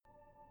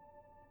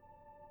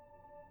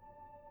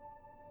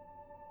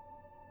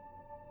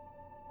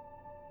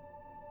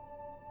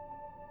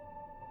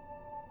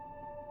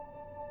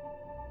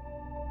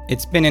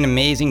It's been an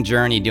amazing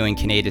journey doing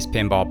Canada's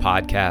Pinball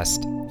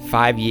Podcast.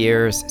 5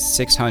 years,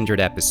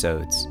 600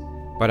 episodes.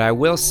 But I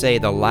will say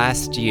the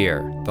last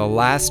year, the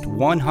last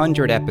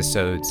 100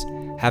 episodes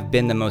have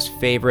been the most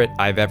favorite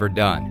I've ever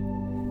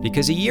done.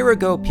 Because a year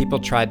ago, people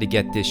tried to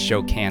get this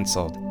show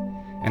canceled.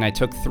 And I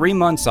took 3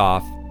 months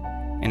off,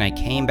 and I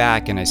came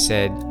back and I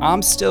said,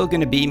 I'm still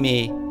going to be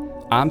me.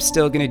 I'm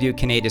still going to do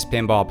Canada's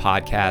Pinball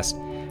Podcast,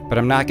 but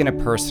I'm not going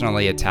to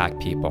personally attack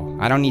people.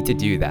 I don't need to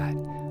do that.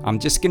 I'm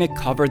just going to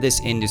cover this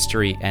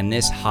industry and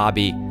this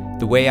hobby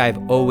the way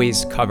I've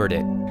always covered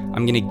it.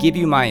 I'm going to give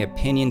you my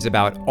opinions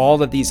about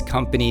all of these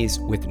companies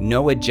with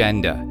no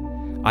agenda.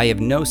 I have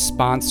no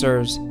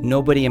sponsors,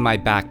 nobody in my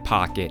back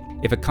pocket.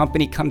 If a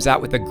company comes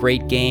out with a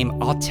great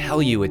game, I'll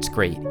tell you it's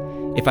great.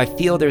 If I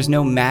feel there's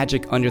no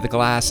magic under the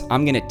glass,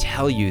 I'm going to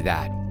tell you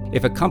that.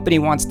 If a company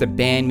wants to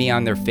ban me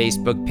on their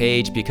Facebook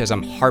page because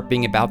I'm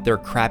harping about their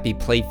crappy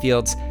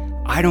playfields,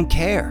 I don't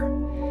care.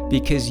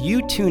 Because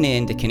you tune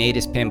in to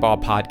Canada's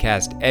Pinball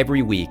Podcast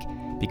every week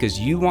because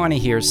you want to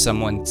hear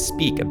someone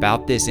speak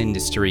about this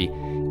industry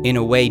in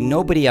a way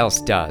nobody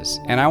else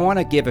does. And I want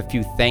to give a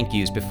few thank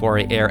yous before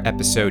I air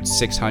episode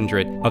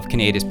 600 of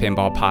Canada's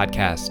Pinball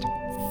Podcast.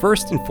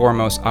 First and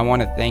foremost, I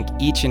want to thank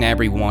each and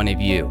every one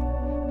of you.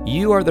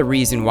 You are the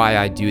reason why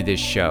I do this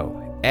show.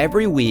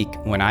 Every week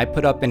when I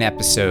put up an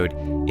episode,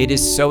 it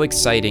is so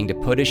exciting to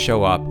put a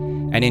show up,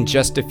 and in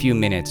just a few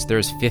minutes,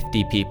 there's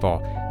 50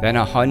 people, then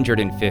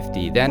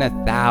 150, then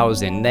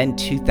 1,000, then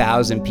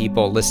 2,000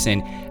 people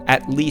listen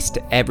at least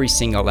to every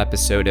single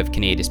episode of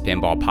Canada's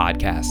Pinball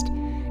Podcast.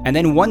 And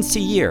then once a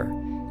year,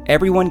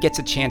 everyone gets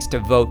a chance to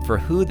vote for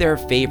who their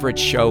favorite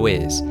show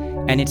is.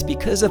 And it's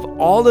because of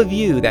all of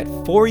you that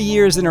 4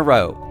 years in a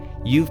row,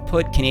 you've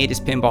put Canada's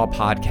Pinball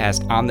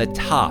Podcast on the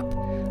top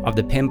of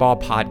the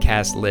Pinball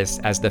Podcast list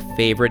as the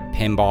favorite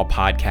pinball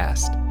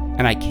podcast.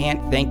 And I can't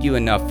thank you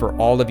enough for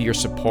all of your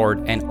support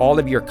and all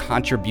of your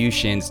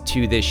contributions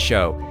to this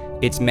show.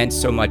 It's meant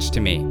so much to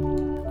me.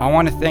 I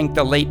want to thank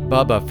the late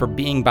Bubba for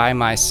being by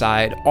my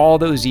side all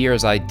those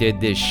years I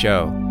did this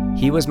show.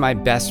 He was my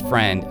best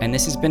friend, and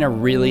this has been a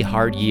really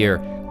hard year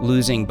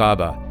losing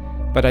Bubba.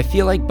 But I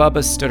feel like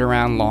Bubba stood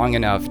around long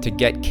enough to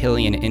get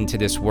Killian into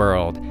this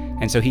world,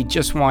 and so he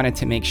just wanted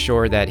to make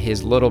sure that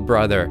his little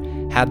brother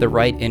had the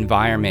right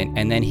environment,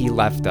 and then he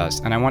left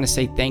us. And I want to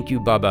say thank you,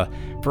 Bubba,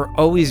 for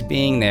always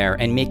being there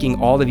and making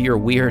all of your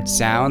weird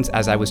sounds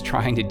as I was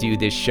trying to do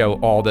this show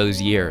all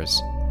those years.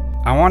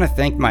 I want to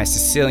thank my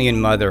Sicilian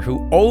mother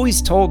who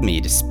always told me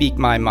to speak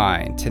my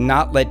mind, to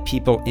not let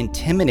people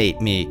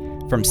intimidate me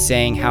from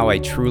saying how I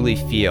truly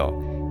feel.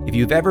 If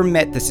you've ever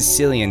met the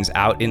Sicilians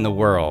out in the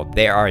world,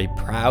 they are a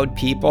proud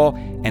people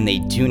and they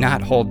do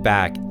not hold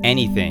back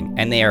anything,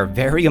 and they are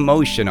very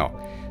emotional.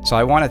 So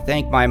I want to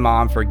thank my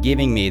mom for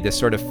giving me the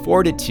sort of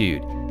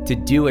fortitude to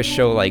do a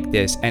show like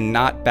this and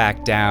not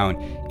back down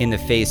in the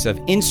face of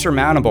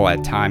insurmountable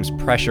at times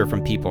pressure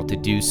from people to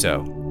do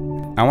so.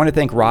 I want to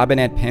thank Robin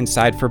at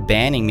Pinside for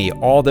banning me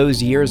all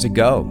those years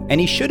ago,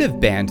 and he should have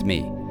banned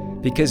me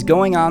because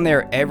going on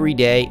there every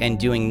day and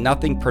doing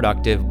nothing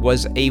productive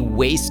was a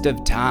waste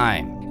of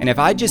time. And if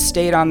I just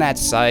stayed on that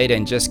site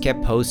and just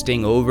kept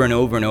posting over and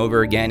over and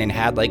over again and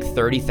had like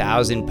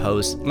 30,000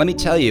 posts, let me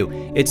tell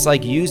you, it's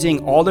like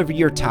using all of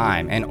your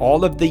time and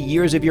all of the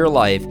years of your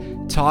life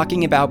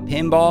talking about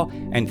pinball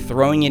and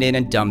throwing it in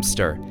a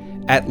dumpster.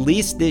 At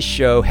least this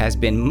show has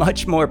been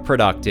much more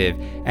productive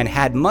and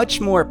had much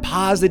more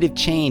positive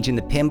change in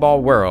the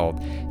pinball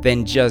world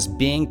than just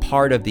being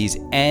part of these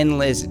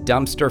endless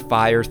dumpster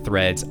fire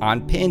threads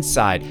on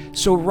Pinside.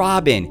 So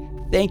Robin,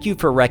 thank you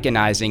for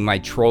recognizing my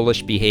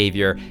trollish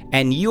behavior,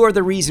 and you are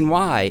the reason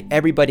why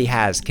everybody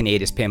has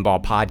Canada's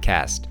Pinball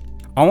Podcast.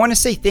 I want to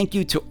say thank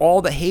you to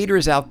all the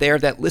haters out there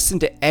that listen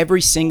to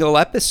every single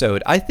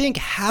episode. I think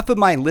half of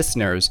my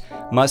listeners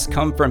must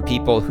come from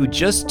people who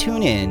just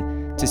tune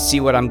in to see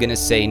what I'm going to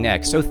say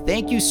next. So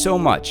thank you so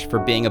much for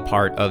being a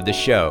part of the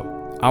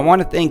show. I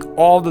want to thank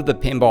all of the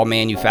pinball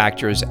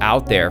manufacturers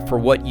out there for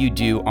what you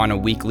do on a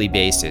weekly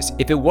basis.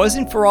 If it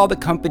wasn't for all the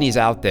companies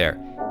out there,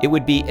 it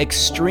would be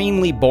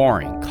extremely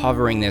boring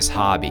covering this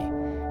hobby.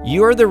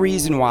 You're the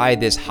reason why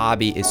this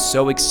hobby is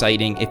so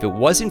exciting. If it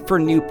wasn't for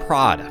new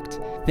product,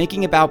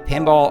 thinking about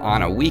pinball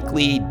on a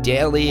weekly,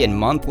 daily, and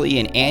monthly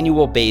and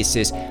annual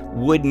basis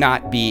would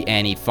not be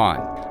any fun.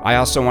 I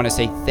also want to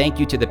say thank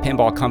you to the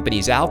pinball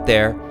companies out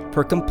there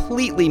for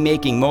completely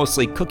making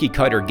mostly cookie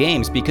cutter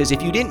games, because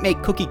if you didn't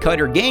make cookie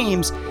cutter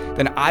games,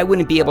 then I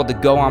wouldn't be able to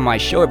go on my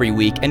show every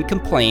week and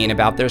complain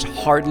about there's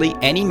hardly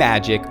any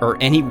magic or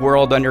any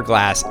world under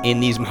glass in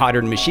these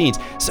modern machines.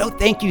 So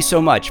thank you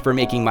so much for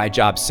making my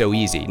job so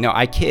easy. No,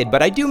 I kid,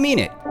 but I do mean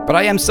it. But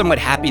I am somewhat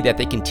happy that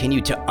they continue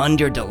to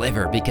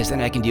under-deliver, because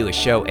then I can do a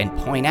show and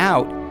point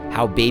out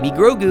how Baby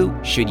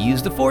Grogu should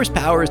use the force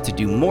powers to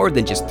do more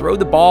than just throw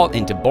the ball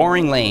into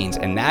boring lanes,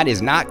 and that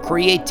is not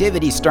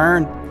creativity,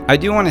 Stern. I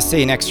do want to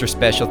say an extra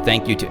special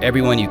thank you to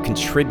everyone who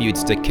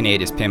contributes to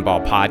Canada's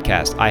Pinball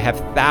Podcast. I have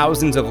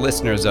thousands of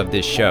listeners of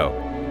this show.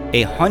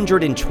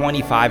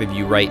 125 of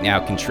you right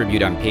now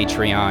contribute on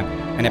Patreon,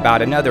 and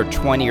about another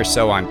 20 or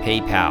so on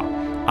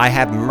PayPal. I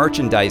have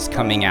merchandise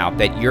coming out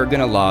that you're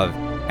going to love,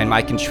 and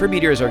my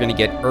contributors are going to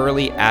get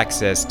early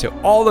access to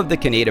all of the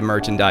Canada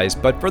merchandise.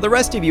 But for the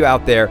rest of you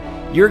out there,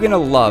 you're going to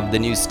love the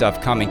new stuff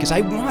coming, because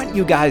I want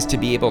you guys to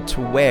be able to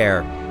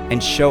wear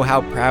and show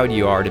how proud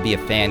you are to be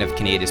a fan of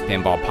Canada's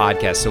Pinball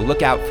Podcast. So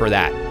look out for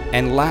that.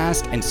 And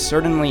last, and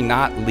certainly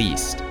not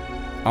least,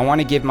 I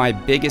want to give my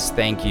biggest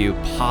thank you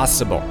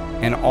possible,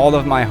 and all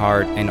of my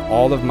heart and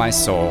all of my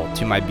soul,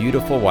 to my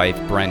beautiful wife,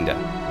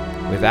 Brenda.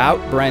 Without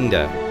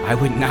Brenda, I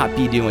would not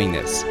be doing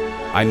this.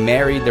 I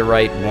married the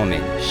right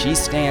woman. She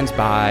stands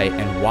by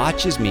and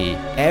watches me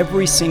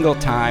every single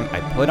time I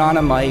put on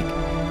a mic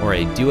or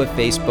I do a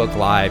Facebook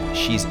Live.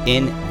 She's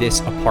in this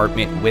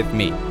apartment with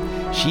me.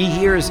 She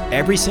hears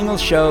every single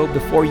show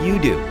before you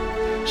do.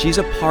 She's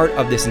a part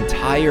of this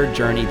entire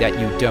journey that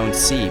you don't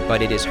see,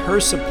 but it is her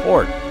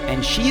support,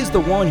 and she is the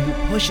one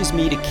who pushes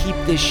me to keep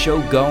this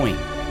show going,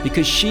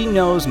 because she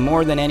knows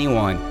more than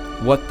anyone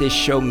what this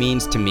show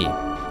means to me.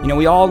 You know,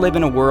 we all live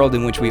in a world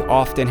in which we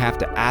often have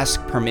to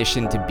ask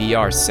permission to be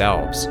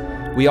ourselves.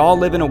 We all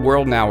live in a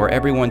world now where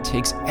everyone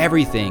takes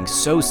everything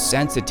so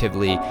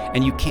sensitively,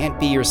 and you can't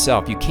be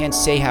yourself. You can't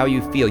say how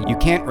you feel. You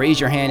can't raise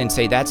your hand and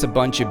say, that's a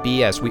bunch of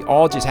BS. We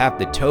all just have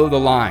to toe the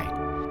line.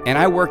 And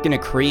I work in a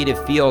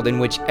creative field in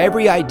which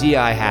every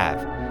idea I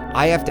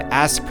have to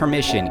ask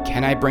permission.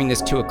 Can I bring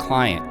this to a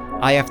client?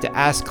 I have to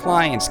ask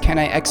clients, can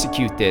I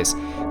execute this?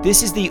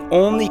 This is the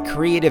only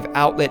creative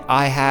outlet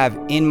I have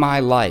in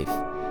my life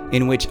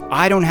in which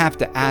I don't have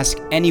to ask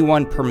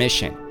anyone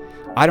permission.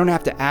 I don't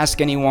have to ask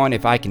anyone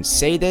if I can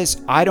say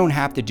this. I don't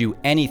have to do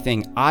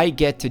anything. I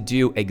get to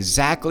do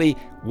exactly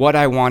what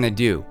I want to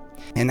do.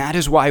 And that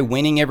is why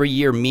winning every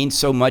year means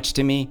so much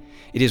to me.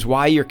 It is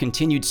why your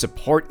continued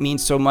support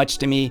means so much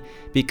to me,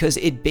 because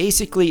it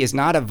basically is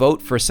not a vote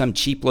for some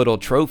cheap little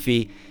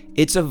trophy.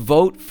 It's a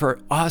vote for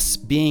us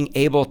being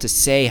able to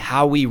say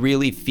how we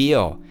really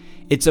feel.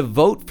 It's a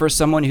vote for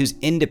someone who's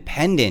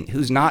independent,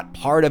 who's not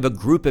part of a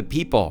group of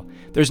people.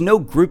 There's no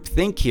group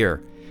think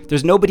here.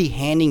 There's nobody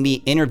handing me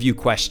interview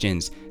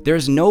questions.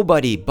 There's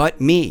nobody but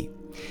me.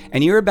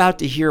 And you're about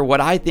to hear what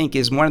I think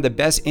is one of the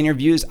best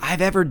interviews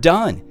I've ever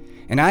done.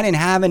 And I didn't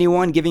have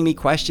anyone giving me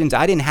questions.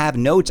 I didn't have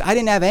notes. I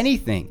didn't have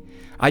anything.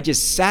 I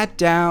just sat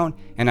down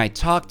and I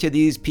talked to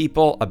these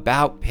people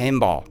about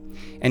pinball.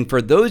 And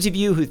for those of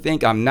you who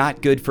think I'm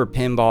not good for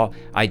pinball,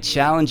 I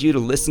challenge you to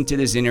listen to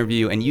this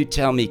interview and you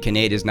tell me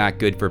Canada's not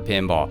good for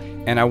pinball.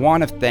 And I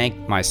want to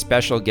thank my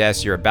special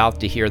guests. You're about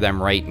to hear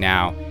them right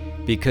now,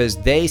 because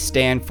they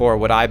stand for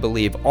what I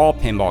believe all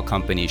pinball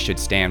companies should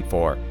stand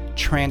for: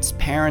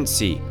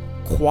 transparency,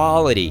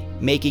 quality,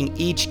 making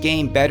each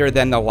game better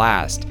than the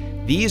last.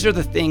 These are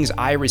the things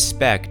I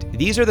respect.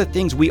 These are the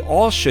things we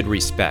all should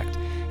respect.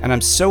 And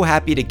I'm so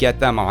happy to get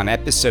them on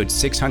episode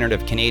 600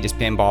 of Canada's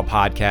Pinball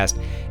Podcast.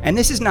 And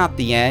this is not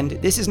the end.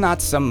 This is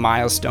not some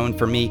milestone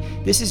for me.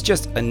 This is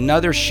just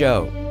another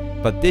show.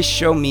 But this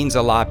show means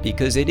a lot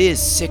because it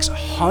is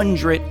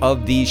 600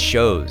 of these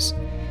shows.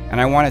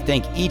 And I want to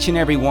thank each and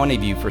every one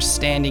of you for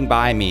standing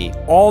by me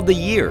all the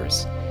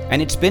years.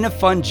 And it's been a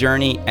fun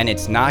journey, and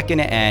it's not going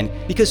to end,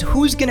 because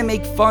who's going to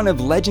make fun of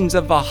Legends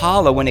of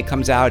Valhalla when it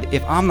comes out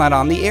if I'm not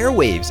on the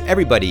airwaves?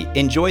 Everybody,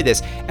 enjoy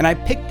this. And I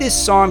picked this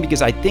song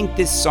because I think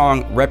this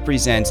song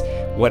represents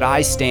what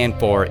I stand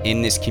for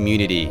in this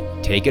community.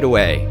 Take it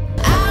away.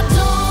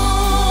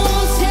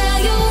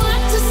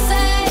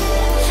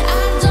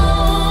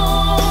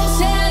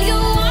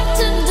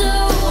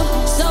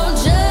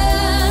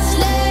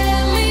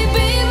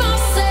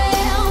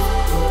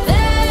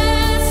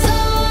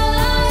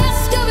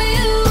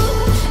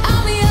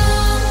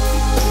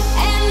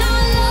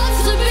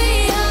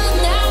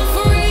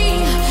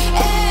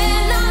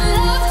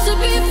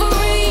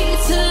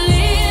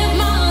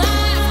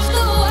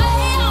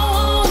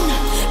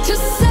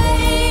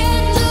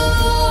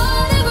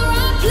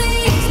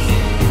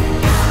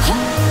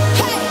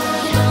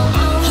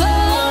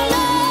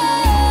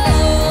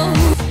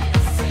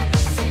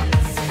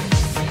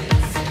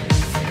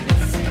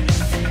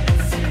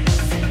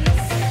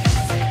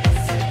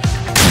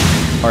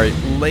 All right,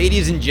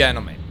 ladies and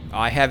gentlemen,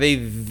 I have a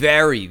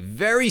very,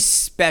 very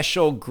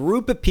special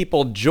group of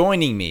people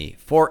joining me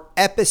for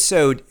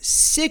episode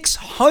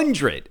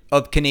 600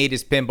 of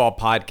Canada's Pinball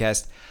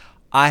Podcast.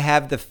 I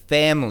have the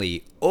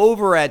family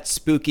over at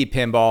Spooky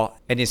Pinball.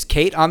 And is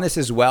Kate on this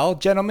as well,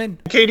 gentlemen?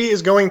 Katie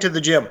is going to the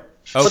gym, okay,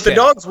 but the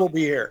dogs will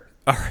be here.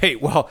 All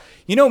right, well,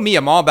 you know me,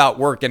 I'm all about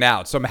working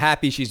out, so I'm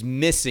happy she's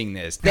missing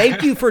this.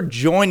 Thank you for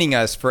joining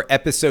us for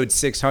episode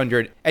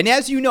 600. And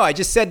as you know, I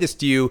just said this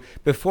to you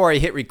before I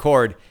hit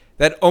record,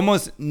 that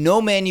almost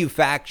no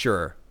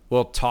manufacturer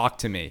will talk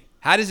to me.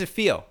 How does it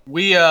feel?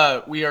 We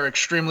are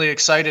extremely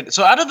excited.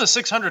 So out of the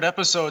 600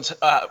 episodes,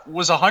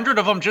 was 100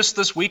 of them just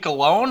this week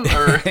alone?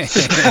 Or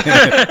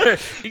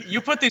you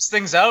put these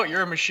things out,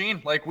 you're a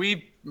machine. Like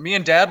me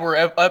and Dad were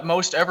at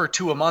most ever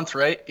 2 a month,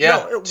 right?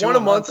 Yeah, one a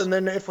month. And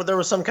then if there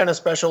was some kind of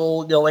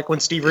special, like when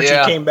Steve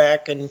Ritchie came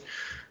back and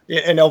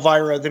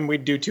Elvira, then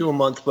we'd do 2 a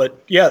month. But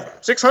yeah,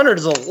 600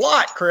 is a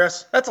lot,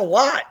 Chris. That's a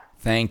lot.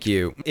 Thank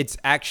you. It's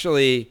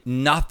actually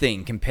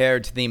nothing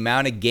compared to the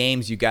amount of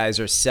games you guys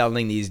are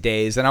selling these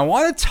days. And I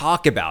want to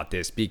talk about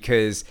this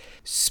because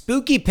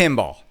Spooky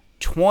Pinball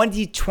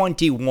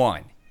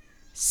 2021,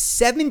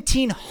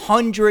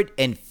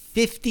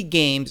 1,750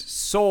 games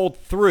sold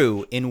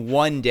through in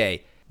one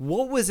day.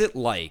 What was it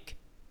like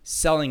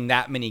selling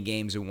that many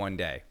games in one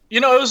day? You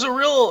know, it was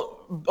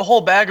a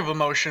whole bag of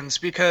emotions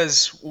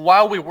because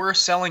while we were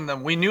selling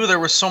them, we knew there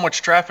was so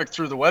much traffic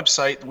through the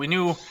website. We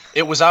knew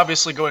it was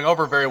obviously going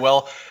over very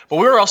well, but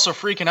we were also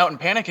freaking out and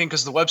panicking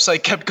because the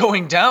website kept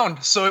going down.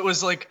 So it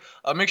was like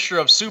a mixture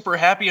of super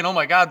happy and, oh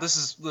my God, this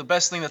is the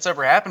best thing that's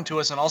ever happened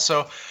to us. And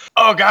also,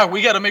 oh God,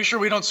 we got to make sure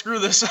we don't screw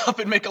this up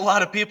and make a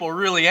lot of people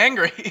really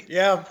angry.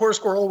 Yeah, poor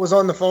Squirrel was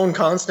on the phone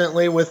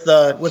constantly with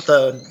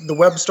the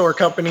web store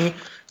company,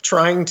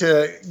 trying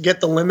to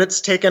get the limits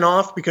taken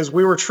off because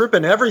we were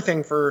tripping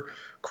everything for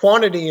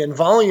quantity and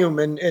volume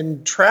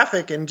and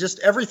traffic, and just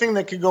everything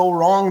that could go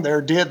wrong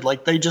there did.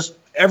 Like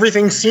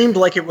everything seemed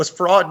like it was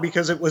fraud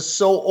because it was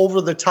so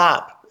over the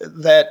top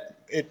that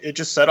it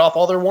just set off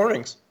all their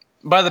warnings.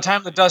 By the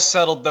time the dust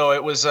settled, though,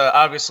 it was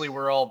obviously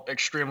we're all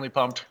extremely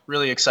pumped,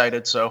 really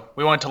excited. So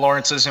we went to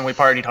Lawrence's and we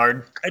partied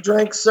hard. I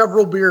drank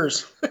several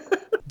beers.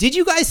 Did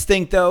you guys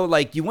think, though,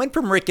 like you went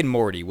from Rick and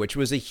Morty, which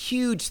was a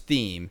huge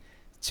theme,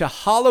 to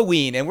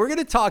Halloween, and we're going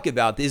to talk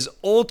about this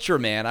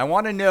Ultraman. I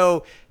want to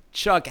know,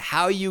 Chuck,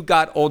 how you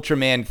got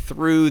Ultraman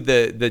through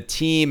the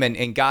team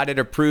and got it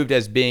approved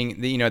as being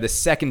the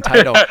second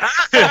title.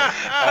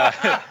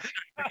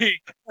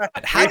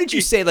 How did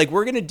you say, like,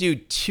 we're going to do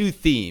two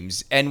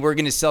themes and we're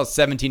going to sell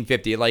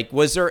 1,750? Like,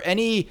 was there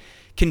any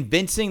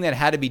convincing that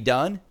had to be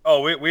done?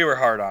 Oh, we were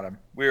hard on him.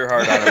 We were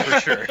hard on him for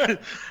sure.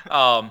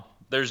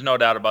 There's no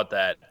doubt about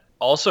that.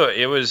 Also,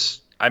 it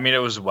was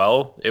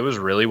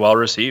really well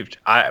received.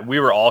 We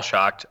were all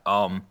shocked.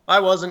 I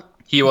wasn't.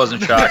 He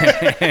wasn't shocked.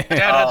 Dad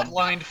had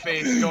blind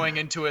faith going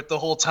into it the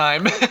whole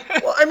time.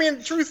 Well, I mean,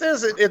 the truth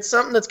is, it's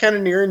something that's kind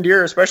of near and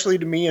dear, especially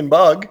to me and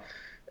Bug.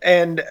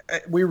 And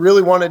we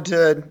really wanted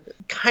to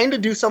kind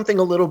of do something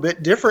a little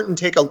bit different and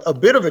take a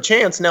bit of a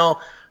chance. Now,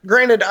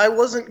 granted, I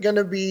wasn't going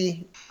to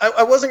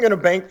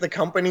bank the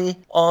company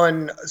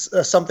on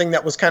something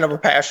that was kind of a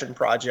passion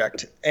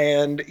project.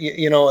 And,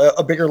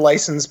 a bigger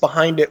license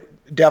behind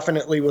it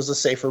definitely was a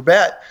safer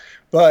bet.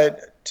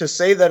 But to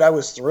say that I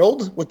was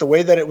thrilled with the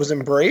way that it was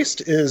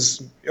embraced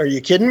are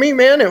you kidding me,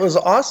 man? It was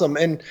awesome.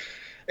 And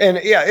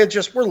yeah,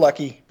 we're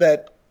lucky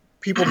that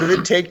people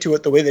did take to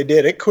it the way they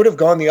did. It could have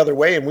gone the other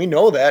way, and we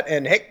know that.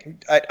 And hey,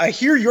 I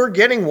hear you're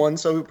getting one,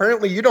 so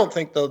apparently you don't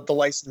think the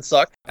license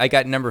sucked. I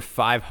got number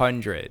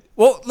 500.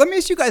 Well, let me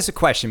ask you guys a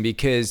question,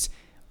 because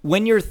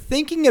when you're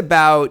thinking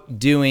about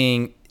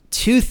doing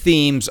two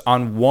themes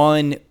on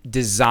one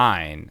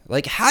design,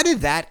 like, how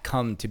did that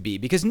come to be?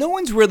 Because no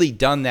one's really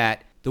done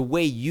that the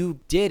way you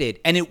did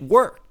it, and it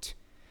worked.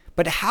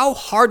 But how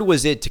hard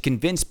was it to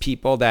convince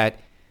people that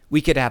we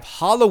could have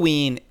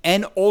Halloween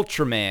and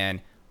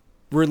Ultraman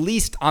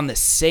released on the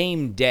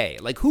same day?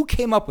 Like, who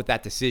came up with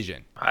that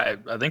decision? I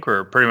think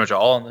we're pretty much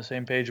all on the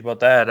same page about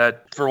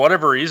that. For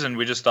whatever reason,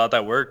 we just thought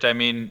that worked. I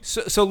mean...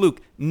 So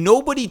Luke,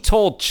 nobody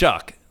told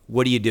Chuck,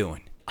 what are you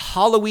doing?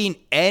 Halloween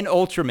and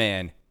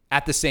Ultraman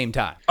at the same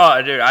time.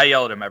 Oh, dude, I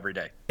yell at him every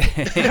day.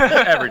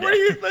 Every day. What are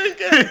you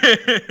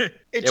thinking?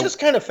 It just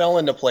kind of fell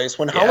into place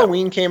when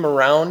Halloween came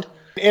around.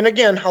 And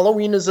again,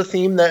 Halloween is a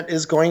theme that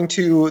is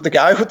the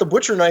guy with the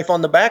butcher knife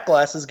on the back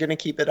glass is going to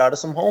keep it out of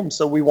some homes.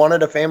 So we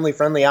wanted a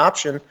family-friendly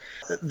option.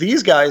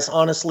 These guys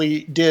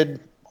honestly did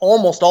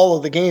almost all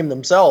of the game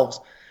themselves.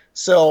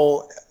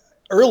 So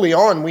early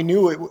on, we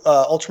knew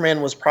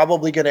Ultraman was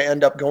probably going to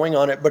end up going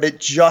on it, but it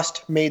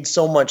just made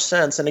so much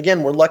sense. And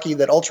again, we're lucky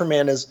that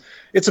Ultraman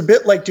it's a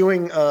bit like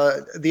doing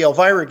the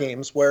Elvira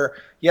games where,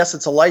 yes,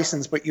 it's a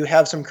license, but you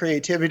have some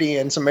creativity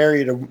and some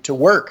area to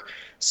work.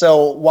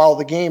 So while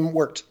the game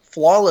worked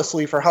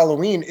flawlessly for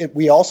Halloween,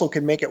 we also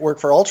could make it work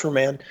for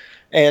Ultraman.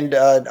 And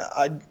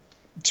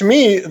to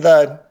me,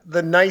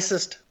 the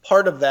nicest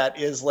part of that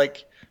is,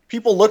 like,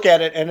 people look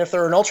at it, and if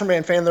they're an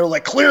Ultraman fan, they're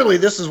like, clearly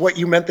this is what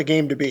you meant the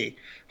game to be.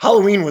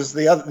 Halloween was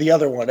the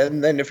other one.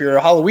 And then if you're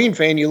a Halloween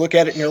fan, you look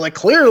at it and you're like,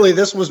 clearly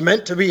this was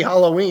meant to be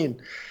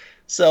Halloween.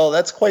 So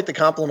that's quite the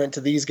compliment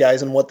to these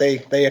guys and what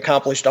they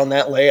accomplished on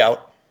that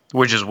layout.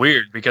 Which is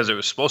weird because it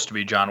was supposed to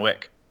be John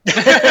Wick.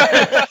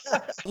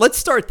 Let's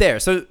start there.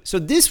 So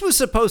this was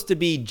supposed to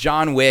be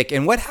John Wick,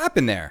 and what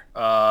happened there?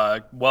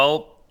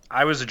 Well,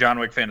 I was a John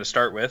Wick fan to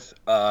start with.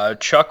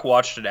 Chuck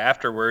watched it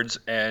afterwards,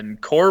 and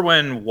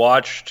Corwin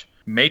watched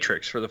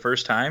Matrix for the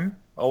first time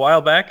a while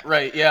back.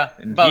 Right, yeah,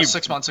 and about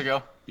 6 months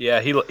ago.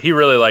 Yeah, he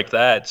really liked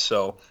that,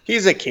 so...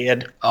 He's a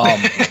kid.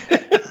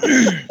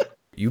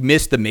 You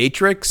missed The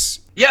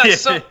Matrix? Yeah,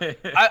 so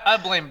I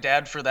blame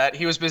Dad for that.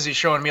 He was busy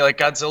showing me, like,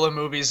 Godzilla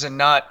movies and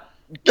not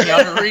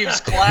Keanu Reeves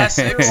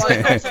classics. Like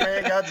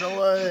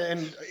Godzilla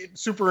and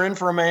Super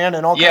Inframan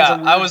and all kinds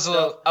of weird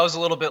stuff. I was a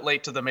little bit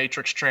late to the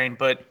Matrix train,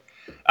 but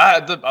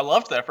I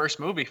loved that first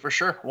movie for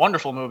sure.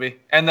 Wonderful movie.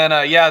 And then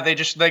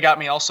they got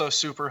me also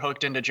super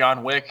hooked into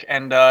John Wick,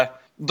 and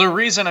The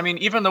reason, I mean,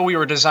 even though we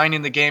were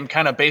designing the game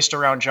kind of based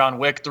around John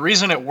Wick, the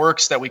reason it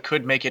works that we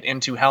could make it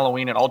into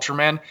Halloween and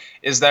Ultraman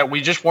is that we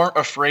just weren't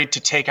afraid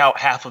to take out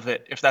half of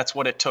it if that's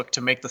what it took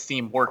to make the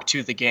theme work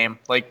to the game.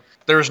 Like,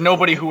 there was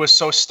nobody who was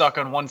so stuck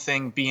on one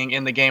thing being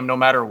in the game no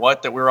matter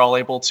what that we were all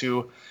able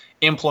to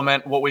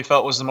implement what we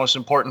felt was the most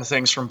important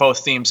things from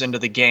both themes into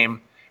the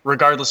game,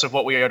 regardless of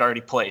what we had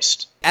already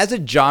placed. As a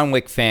John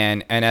Wick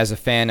fan and as a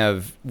fan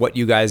of what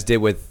you guys did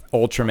with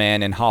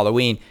Ultraman and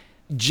Halloween,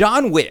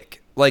 John Wick,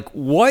 like,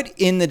 what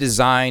in the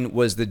design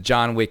was the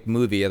John Wick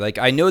movie? Like,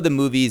 I know the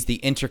movie's the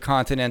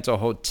Intercontinental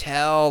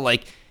Hotel.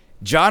 Like,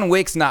 John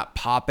Wick's not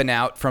popping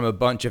out from a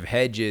bunch of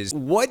hedges.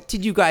 What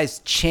did you guys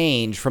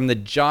change from the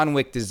John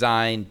Wick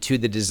design to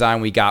the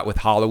design we got with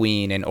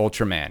Halloween and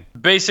Ultraman?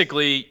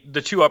 Basically,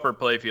 the two upper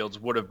playfields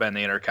would have been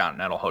the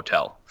Intercontinental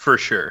Hotel, for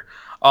sure.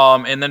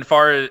 And then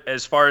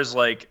as far as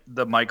like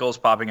the Michaels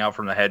popping out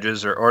from the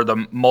hedges or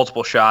the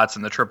multiple shots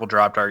and the triple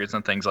drop targets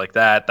and things like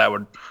that, that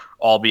would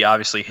all be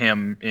obviously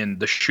him in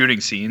the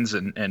shooting scenes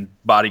and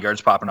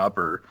bodyguards popping up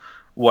or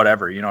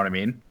whatever, you know what I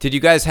mean? Did you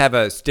guys have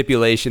a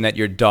stipulation that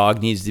your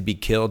dog needs to be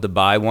killed to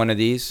buy one of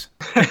these?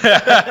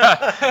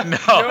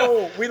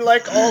 No, we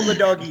like all the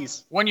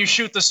doggies. When you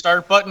shoot the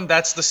start button,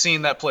 that's the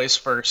scene that plays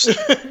first,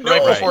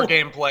 right before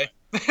gameplay.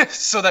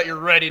 So that you're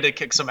ready to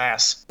kick some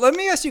ass. Let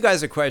me ask you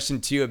guys a question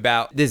too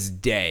about this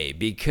day,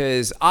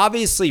 because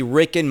obviously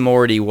Rick and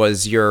Morty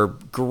was your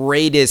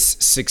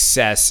greatest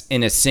success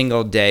in a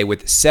single day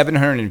with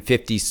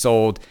 750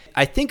 sold,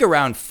 I think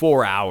around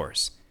 4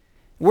 hours.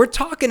 We're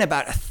talking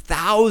about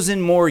 1,000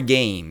 more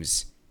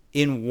games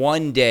in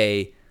one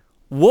day.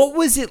 What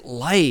was it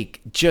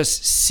like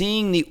just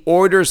seeing the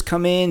orders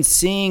come in,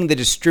 seeing the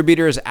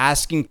distributors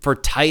asking for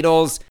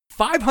titles?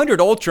 500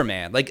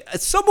 Ultraman, like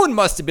someone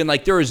must have been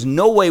like, there is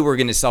no way we're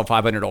going to sell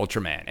 500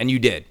 Ultraman, and you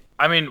did.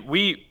 I mean,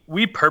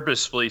 we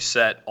purposefully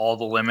set all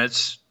the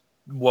limits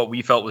what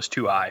we felt was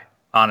too high,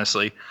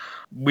 honestly.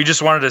 We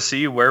just wanted to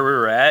see where we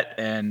were at,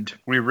 and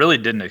we really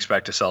didn't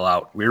expect to sell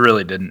out. We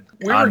really didn't.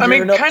 We were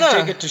gearing up to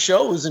take it to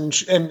shows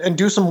and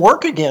do some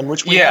work again,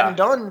 which we hadn't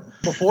done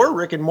before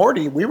Rick and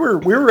Morty. We were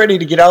ready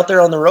to get out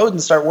there on the road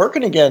and start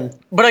working again.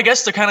 But I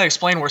guess to kind of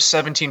explain where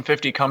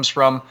 1750 comes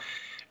from,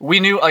 we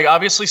knew, like,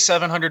 obviously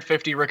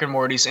 750 Rick and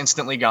Morty's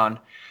instantly gone.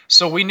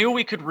 So we knew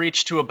we could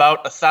reach to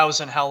about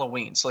 1,000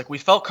 Halloweens. Like, we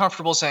felt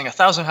comfortable saying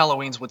 1,000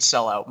 Halloweens would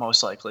sell out,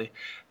 most likely.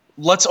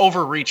 Let's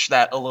overreach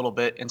that a little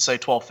bit and say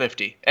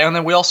 1,250. And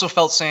then we also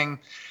felt saying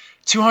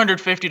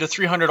 250 to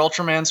 300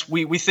 Ultramans,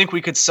 we think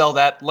we could sell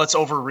that. Let's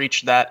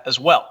overreach that as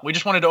well. We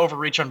just wanted to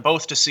overreach on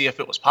both to see if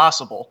it was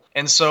possible.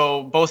 And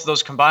so both of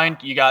those combined,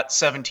 you got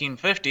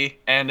 1,750,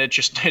 and it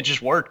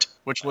just worked,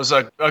 which was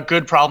a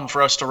good problem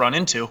for us to run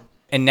into.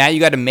 And now you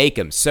got to make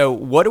them. So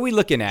what are we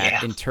looking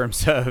at in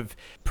terms of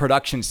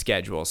production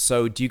schedule?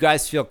 So do you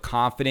guys feel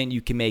confident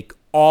you can make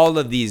all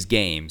of these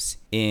games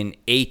in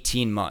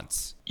 18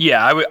 months?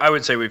 Yeah, I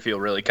would say we feel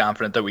really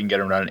confident that we can get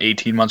them done in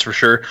 18 months for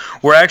sure.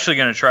 We're actually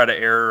going to try to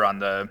err on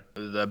the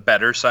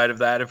better side of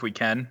that if we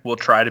can. We'll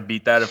try to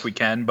beat that if we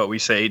can, but we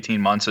say 18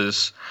 months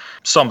is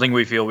something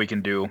we feel we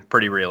can do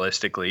pretty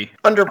realistically.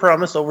 Under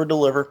promise, over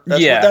deliver.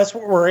 That's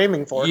what we're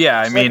aiming for. Yeah,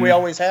 I mean, like we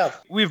always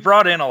have. We've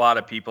brought in a lot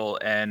of people,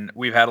 and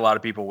we've had a lot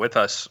of people with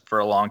us for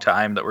a long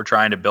time that we're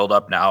trying to build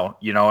up now,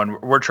 you know,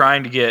 and we're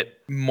trying to get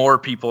more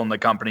people in the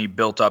company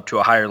built up to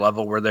a higher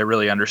level where they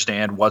really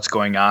understand what's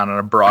going on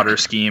a broader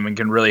scheme and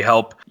can really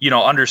help, you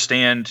know,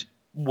 understand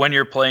when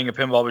you're playing a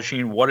pinball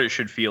machine, what it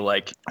should feel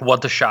like,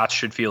 what the shots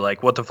should feel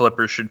like, what the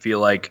flippers should feel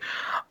like,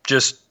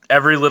 just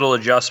every little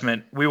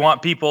adjustment. We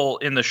want people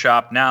in the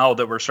shop now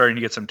that we're starting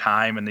to get some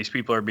time and these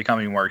people are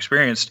becoming more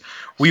experienced.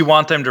 We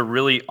want them to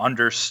really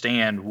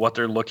understand what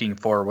they're looking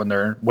for when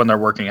they're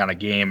working on a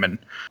game. And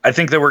I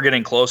think that we're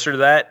getting closer to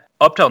that.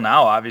 Up till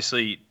now,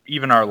 obviously,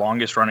 even our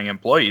longest running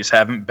employees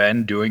haven't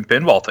been doing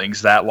pinball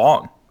things that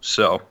long.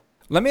 So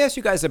let me ask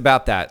you guys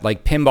about that,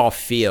 like pinball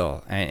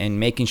feel and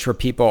making sure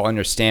people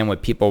understand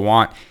what people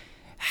want.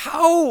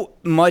 How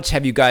much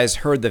have you guys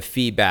heard the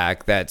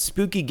feedback that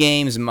spooky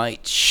games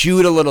might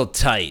shoot a little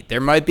tight? There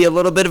might be a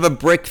little bit of a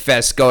brick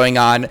fest going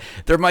on.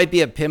 There might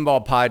be a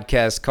pinball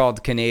podcast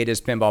called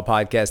Canada's Pinball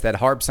Podcast that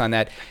harps on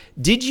that.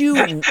 Did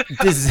you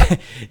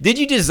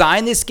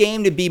design this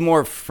game to be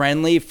more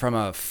friendly from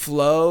a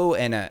flow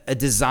and a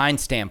design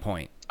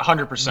standpoint?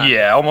 100%.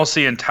 Yeah, almost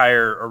the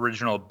entire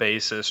original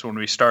basis when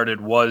we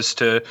started was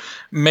to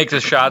make the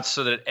shots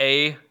so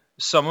that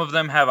some of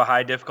them have a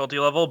high difficulty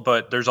level,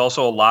 but there's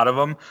also a lot of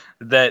them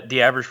that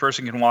the average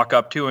person can walk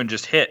up to and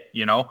just hit,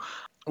 you know.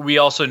 We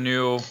also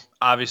knew,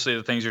 obviously,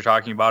 the things you're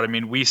talking about. I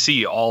mean, we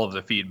see all of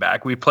the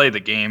feedback. We play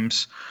the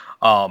games.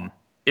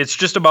 It's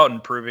just about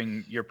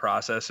improving your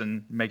process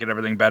and making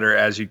everything better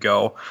as you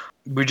go.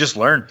 We just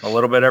learn a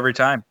little bit every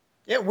time.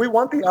 Yeah, we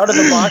want the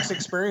out-of-the-box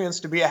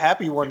experience to be a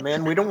happy one,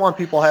 man. We don't want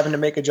people having to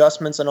make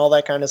adjustments and all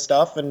that kind of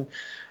stuff.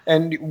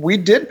 And we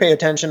did pay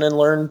attention and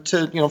learn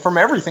to, from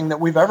everything that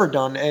we've ever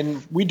done.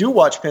 And we do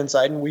watch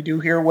Pinside, and we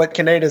do hear what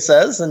Kaneda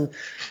says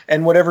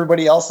and what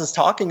everybody else is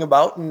talking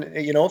about. And,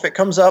 if it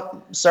comes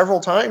up several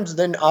times,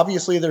 then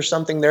obviously there's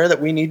something there that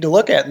we need to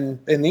look at.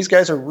 And these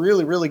guys are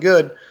really, really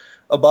good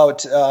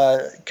about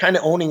kind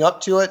of owning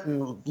up to it.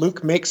 And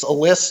Luke makes a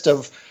list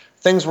of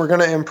things we're going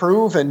to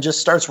improve and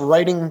just starts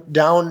writing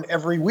down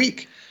every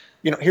week.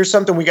 Here's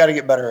something we got to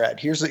get better at.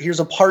 Here's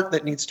a part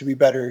that needs to be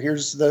better.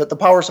 Here's the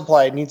power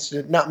supply needs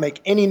to not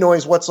make any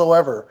noise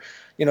whatsoever.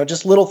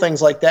 Just little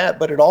things like that,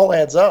 but it all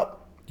adds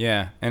up.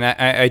 Yeah, and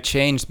I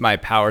changed my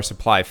power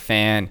supply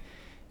fan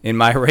in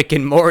my Rick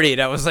and Morty,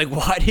 and I was like,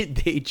 why did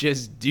they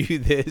just do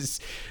this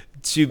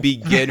to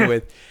begin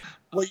with?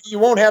 Well, you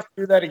won't have to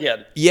do that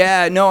again.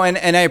 Yeah, no,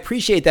 and I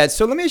appreciate that.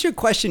 So let me ask you a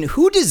question.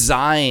 Who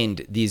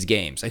designed these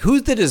games? Like,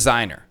 who's the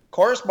designer?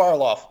 Coris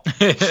Barloff.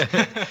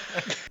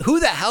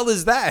 Who the hell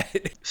is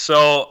that?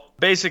 So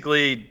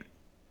basically,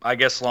 I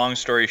guess long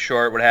story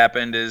short, what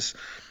happened is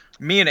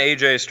me and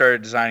AJ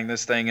started designing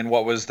this thing in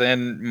what was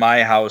then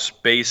my house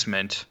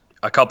basement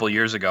a couple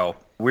years ago.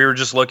 We were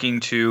just looking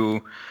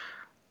to,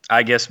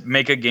 I guess,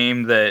 make a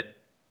game that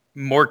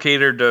more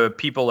catered to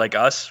people like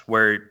us,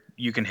 where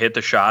you can hit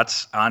the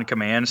shots on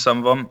command,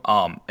 some of them,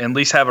 at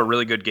least have a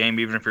really good game,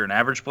 even if you're an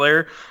average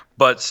player,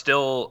 but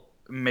still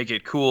make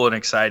it cool and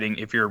exciting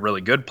if you're a really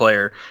good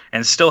player,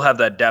 and still have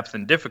that depth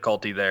and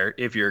difficulty there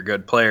if you're a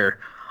good player.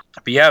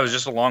 But yeah, it was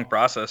just a long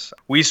process.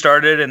 We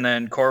started, and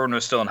then Corwin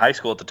was still in high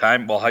school at the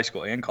time, well, high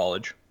school and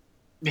college.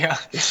 Yeah.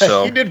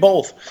 So he did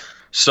both.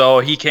 So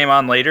he came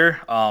on later,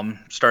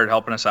 started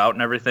helping us out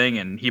and everything,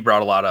 and he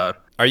brought a lot of...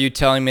 Are you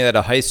telling me that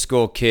a high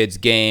school kid's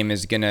game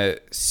is going to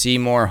see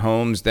more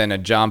homes than a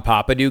John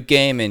Papaduke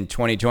game in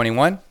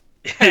 2021?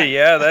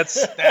 Yeah, that's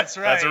right.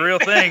 That's a real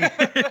thing.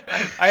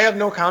 I have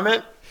no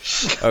comment.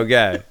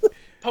 Okay.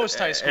 Post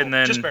high school, and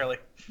then, just barely.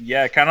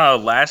 Yeah, kind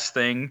of last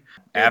thing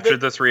after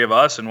the three of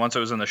us, and once it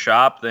was in the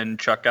shop, then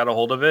Chuck got a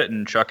hold of it,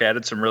 and Chuck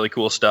added some really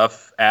cool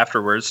stuff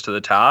afterwards to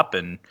the top.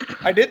 And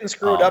I didn't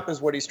screw it up,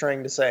 is what he's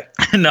trying to say.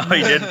 No,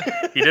 he didn't.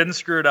 He didn't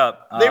screw it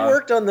up. They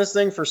worked on this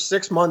thing for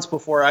 6 months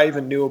before I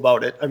even knew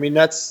about it. I mean,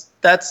 that's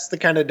the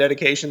kind of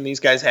dedication these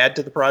guys had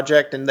to the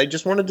project, and they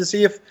just wanted to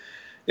see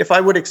if I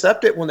would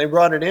accept it when they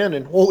brought it in,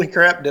 and holy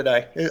crap, did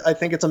I. I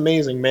think it's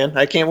amazing, man.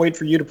 I can't wait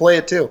for you to play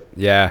it too.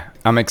 Yeah,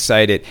 I'm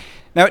excited.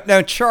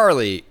 Now,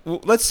 Charlie,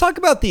 let's talk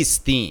about these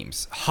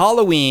themes.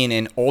 Halloween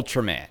and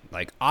Ultraman,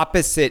 like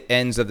opposite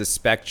ends of the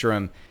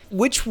spectrum.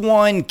 Which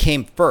one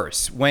came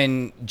first?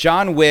 When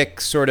John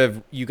Wick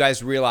you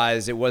guys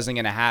realized it wasn't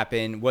going to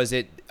happen, was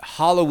it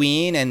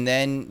Halloween, and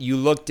then you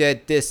looked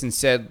at this and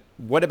said,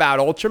 what about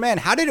Ultraman?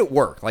 How did it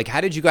work? Like, how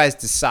did you guys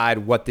decide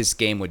what this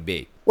game would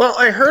be? Well,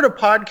 I heard a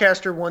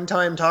podcaster one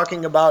time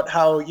talking about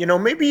how,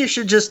 maybe you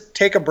should just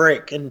take a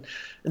break and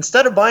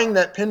instead of buying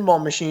that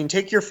pinball machine,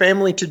 take your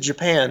family to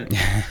Japan.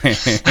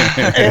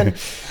 Man,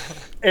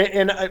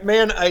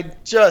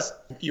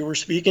 you were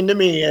speaking to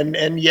me,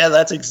 and yeah,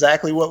 that's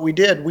exactly what we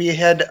did. We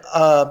had,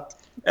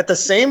 at the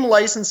same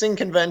licensing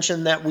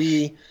convention that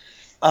we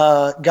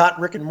got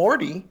Rick and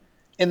Morty,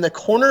 in the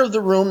corner of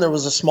the room, there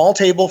was a small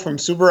table from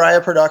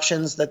Subaraya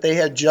Productions that they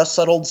had just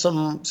settled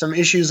some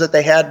issues that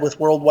they had with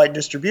worldwide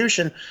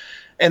distribution,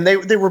 and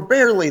they were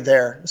barely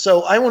there.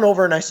 So I went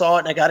over and I saw it,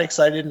 and I got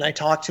excited, and I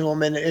talked to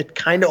them, and it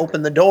kind of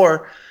opened the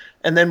door.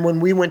 And then when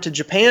we went to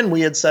Japan,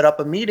 we had set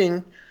up a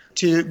meeting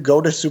to go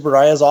to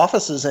Subaraya's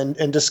offices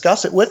and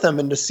discuss it with them,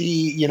 and to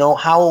see,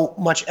 how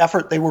much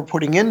effort they were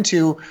putting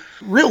into.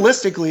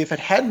 Realistically, if it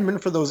hadn't been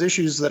for those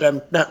issues that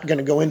I'm not going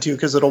to go into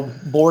because it'll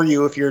bore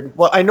you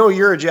I know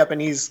you're a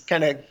Japanese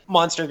kind of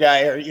monster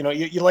guy, or,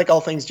 you like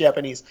all things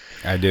Japanese.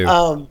 I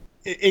do.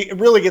 It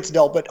really gets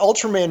dull, but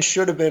Ultraman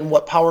should have been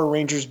what Power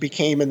Rangers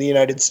became in the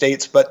United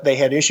States, but they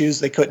had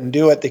issues. They couldn't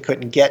do it. They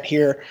couldn't get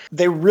here.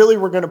 They really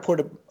were going to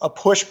put a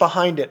push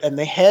behind it, and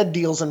they had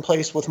deals in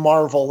place with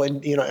Marvel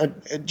and,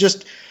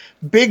 just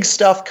big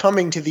stuff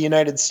coming to the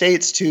United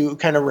States to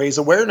kind of raise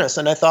awareness.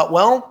 And I thought,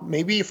 well,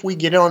 maybe if we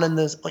get in on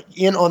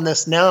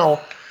this now,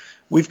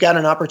 we've got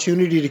an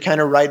opportunity to kind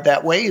of ride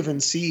that wave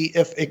and see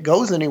if it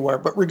goes anywhere.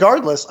 But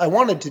regardless, I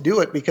wanted to do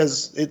it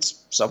because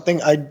it's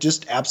something I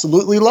just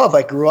absolutely love.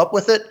 I grew up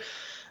with it.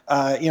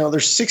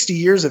 There's 60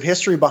 years of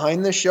history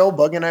behind this show.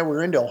 Bug and I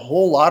were into a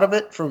whole lot of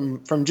it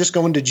from just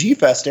going to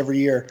G-Fest every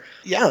year.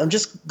 Yeah, I'm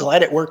just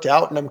glad it worked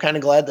out, and I'm kind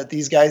of glad that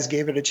these guys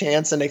gave it a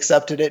chance and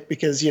accepted it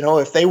because,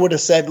 if they would have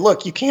said,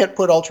 look, you can't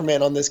put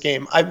Ultraman on this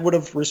game, I would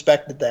have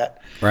respected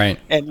that. Right.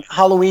 And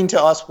Halloween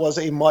to us was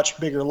a much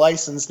bigger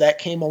license. That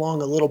came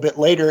along a little bit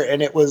later,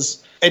 and it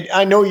was...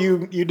 I know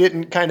you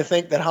didn't kind of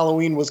think that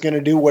Halloween was going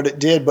to do what it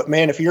did, but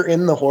man, if you're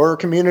in the horror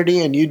community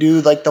and you do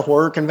like the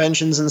horror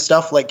conventions and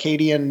stuff like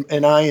Katie and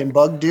I and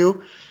Bug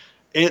do,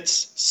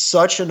 it's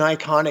such an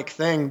iconic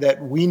thing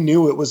that we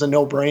knew it was a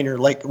no-brainer.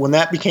 Like when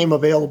that became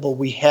available,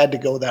 we had to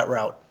go that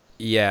route.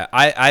 Yeah,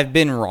 I've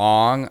been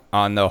wrong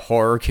on the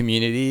horror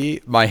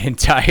community my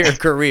entire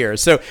career.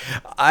 So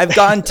I've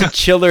gone to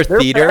chiller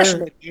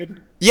theater.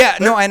 Yeah,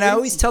 no, and I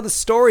always tell the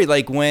story,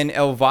 like when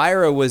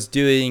Elvira was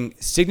doing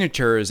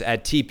signatures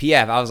at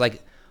TPF, I was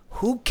like,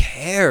 who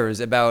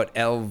cares about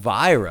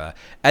Elvira?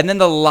 And then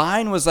the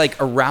line was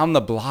like around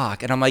the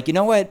block. And I'm like, you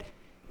know what?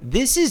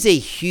 This is a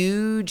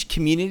huge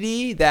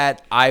community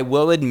that I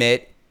will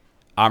admit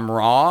I'm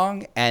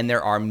wrong, and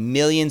there are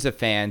millions of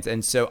fans.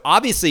 And so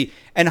obviously,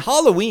 and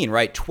Halloween,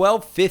 right,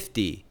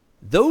 1250,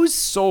 those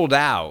sold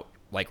out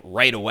like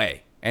right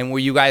away. And were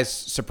you guys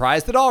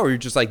surprised at all, or were you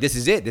just like, this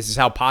is it? This is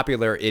how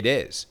popular it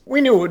is?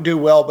 We knew it would do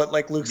well, but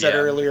like Luke said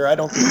earlier, I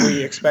don't think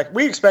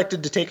we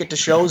expected to take it to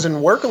shows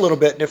and work a little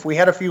bit. And if we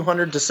had a few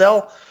hundred to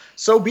sell,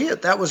 so be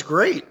it. That was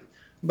great.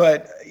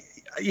 But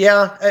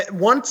yeah,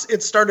 once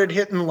it started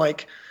hitting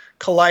like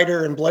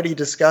Collider and Bloody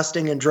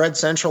Disgusting and Dread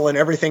Central and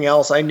everything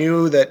else, I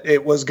knew that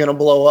it was going to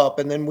blow up.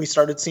 And then we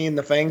started seeing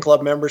the fan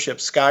club membership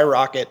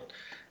skyrocket.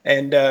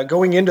 And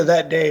going into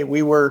that day,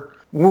 we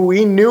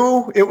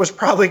knew it was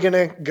probably going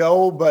to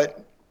go,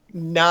 but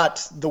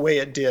not the way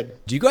it did.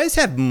 Do you guys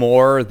have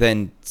more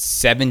than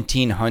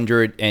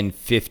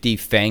 1,750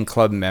 fan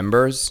club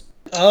members?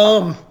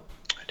 Have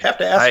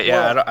to ask. I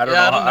don't know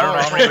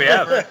how many we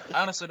have.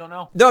 I honestly don't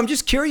know. No, I'm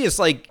just curious,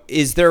 like,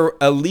 is there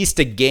at least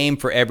a game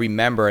for every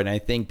member? And I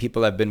think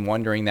people have been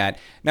wondering that.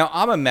 Now,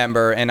 I'm a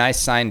member, and I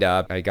signed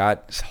up. I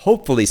got,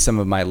 hopefully, some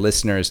of my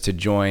listeners to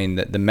join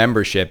the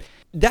membership.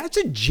 That's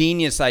a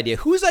genius idea.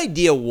 Whose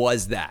idea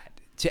was that?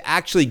 To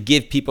actually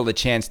give people a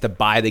chance to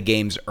buy the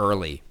games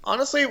early?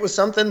 Honestly, it was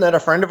something that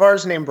a friend of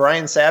ours named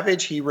Brian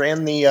Savage, he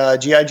ran the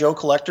G.I. Joe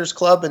Collectors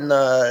Club and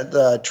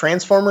the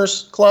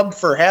Transformers Club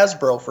for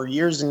Hasbro for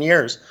years and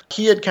years.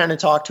 He had kind of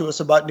talked to us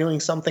about doing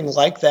something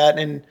like that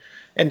and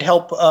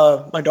help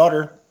my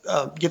daughter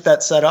get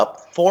that set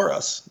up for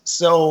us.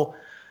 So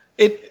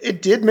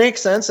it did make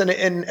sense. And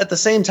at the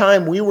same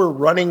time, we were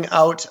running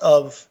out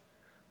of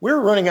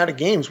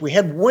games. We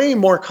had way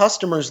more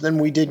customers than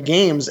we did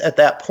games at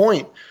that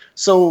point.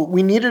 So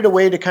we needed a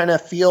way to kind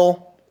of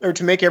feel, or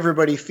to make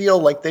everybody feel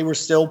like they were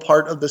still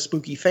part of the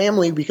Spooky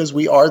family, because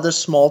we are this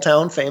small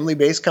town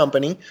family-based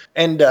company.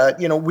 And,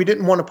 we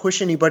didn't want to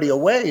push anybody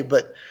away,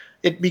 but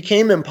it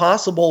became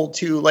impossible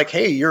to like,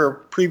 hey, you're a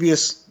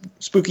previous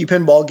Spooky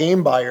Pinball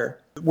game buyer.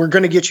 We're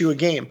going to get you a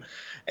game.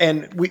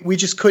 And we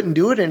just couldn't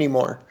do it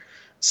anymore.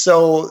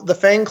 So the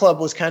fan club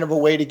was kind of a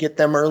way to get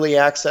them early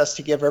access,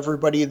 to give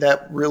everybody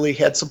that really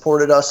had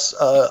supported us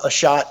a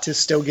shot to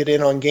still get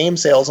in on game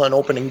sales on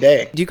opening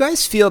day. Do you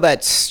guys feel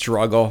that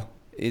struggle?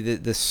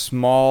 The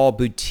small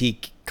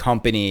boutique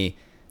company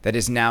that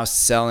is now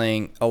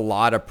selling a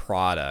lot of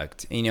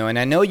product, and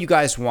I know you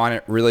guys want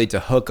it really to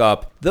hook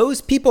up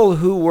those people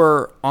who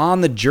were on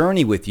the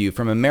journey with you,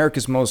 from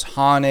America's Most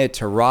Haunted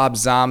to Rob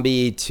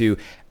Zombie to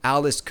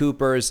Alice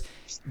Cooper's.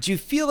 Do you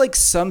feel like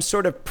some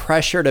sort of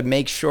pressure to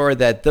make sure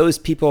that those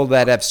people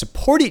that have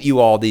supported you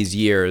all these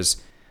years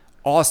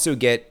also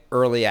get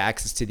early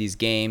access to these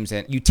games,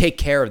 and you take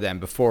care of them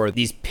before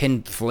these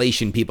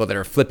pinflation people that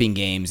are flipping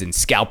games and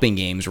scalping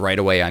games right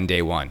away on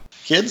day one?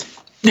 Kids?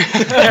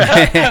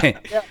 Yeah,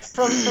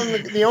 from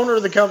the owner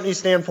of the company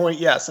standpoint,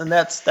 yes. And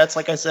that's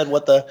like I said,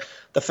 what the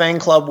fan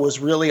club was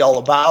really all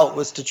about,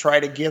 was to try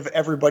to give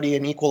everybody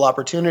an equal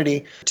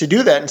opportunity to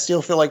do that and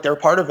still feel like they're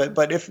part of it.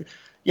 But if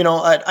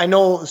I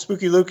know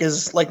Spooky Luke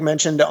has like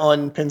mentioned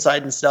on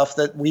Pinside and stuff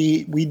that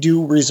we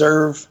do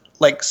reserve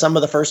like some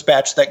of the first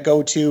batch that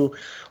go to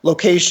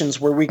locations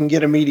where we can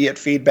get immediate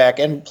feedback,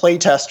 and play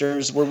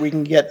testers where we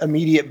can get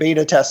immediate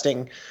beta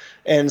testing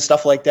and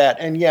stuff like that.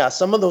 And yeah,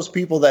 some of those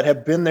people that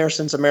have been there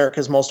since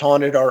America's Most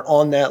Haunted are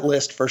on that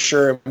list for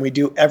sure. And we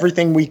do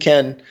everything we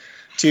can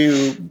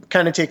to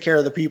kind of take care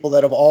of the people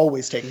that have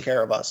always taken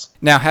care of us.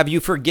 Now, have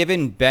you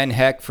forgiven Ben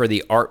Heck for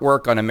the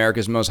artwork on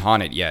America's Most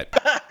Haunted yet?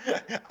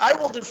 I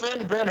will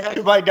defend Ben Heck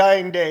to my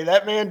dying day.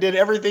 That man did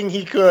everything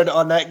he could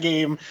on that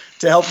game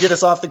to help get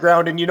us off the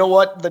ground. And you know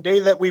what? The day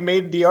that we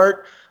made the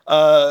art,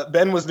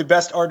 Ben was the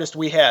best artist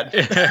we had.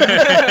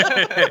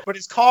 But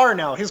his car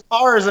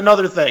is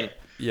another thing.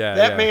 Yeah,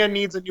 that man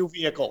needs a new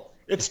vehicle.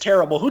 It's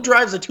terrible. Who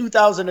drives a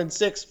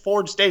 2006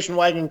 Ford station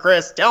wagon,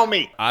 Chris? Tell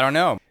me. I don't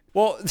know.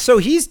 Well, so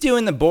he's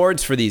doing the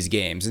boards for these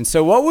games. And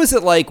so what was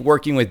it like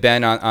working with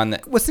Ben on the,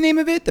 what's the name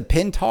of it? The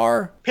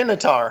Pinatar?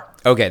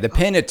 Okay, the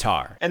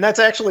Pinatar. And that's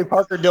actually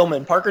Parker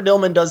Dillman. Parker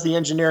Dillman does the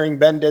engineering.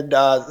 Ben did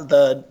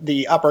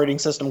the operating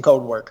system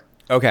code work.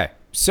 Okay.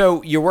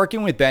 So you're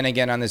working with Ben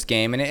again on this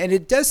game, and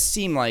it does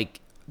seem like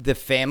the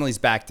family's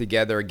back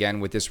together again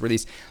with this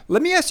release.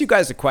 Let me ask you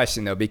guys a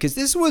question, though, because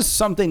this was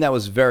something that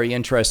was very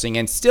interesting,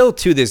 and still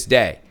to this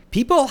day,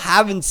 people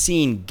haven't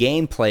seen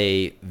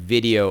gameplay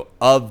video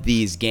of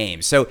these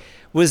games. So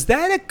was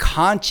that a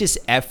conscious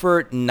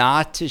effort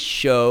not to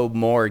show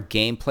more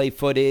gameplay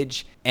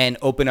footage and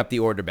open up the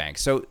order bank?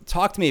 So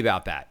talk to me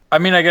about that. I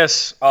mean, I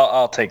guess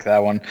I'll take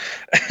that one.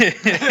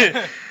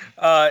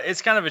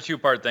 It's kind of a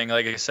two-part thing,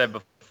 like I said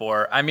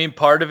before. I mean,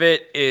 part of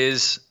it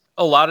is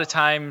a lot of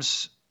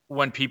times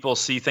when people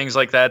see things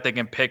like that, they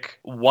can pick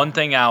one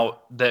thing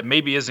out that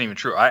maybe isn't even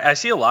true. I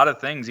see a lot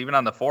of things, even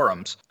on the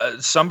forums.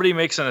 Somebody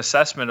makes an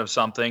assessment of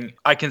something.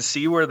 I can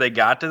see where they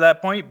got to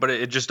that point, but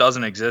it just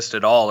doesn't exist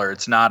at all, or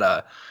it's not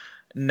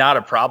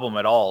a problem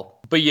at all.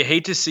 But you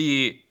hate to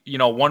see,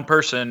 one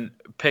person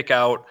pick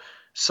out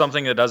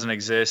something that doesn't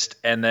exist,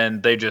 and then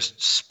they just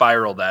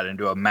spiral that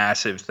into a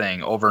massive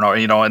thing over and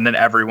over, and then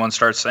everyone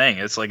starts saying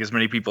it. It's like as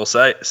many people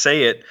say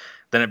it,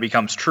 then it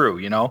becomes true,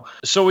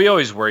 So we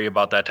always worry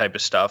about that type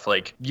of stuff.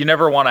 Like, you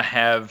never want to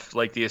have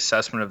like the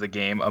assessment of the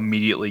game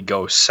immediately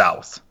go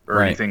south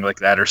or anything like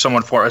that, or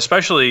someone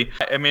especially,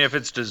 if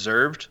it's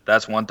deserved,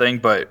 that's one thing,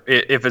 but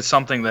if it's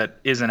something that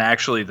isn't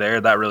actually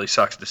there, that really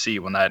sucks to see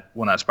when that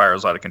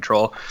spirals out of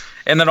control.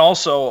 And then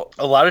also,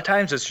 a lot of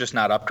times it's just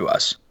not up to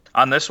us.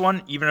 On this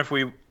one, even if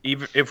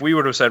we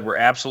would have said we're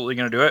absolutely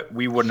going to do it,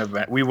 we wouldn't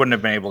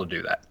have been able to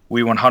do that.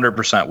 We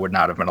 100% would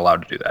not have been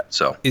allowed to do that.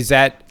 So is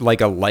that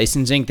like a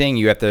licensing thing?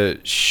 You have to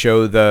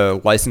show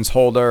the license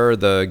holder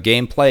the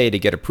gameplay to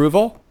get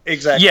approval?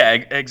 Exactly. Yeah,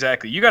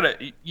 exactly. You got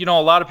to, a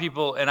lot of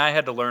people, and I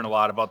had to learn a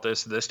lot about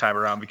this time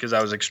around because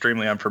I was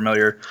extremely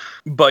unfamiliar,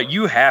 but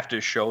you have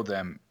to show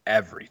them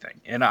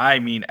everything. And I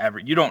mean,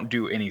 you don't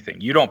do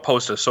anything. You don't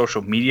post a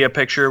social media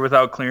picture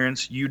without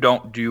clearance. You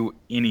don't do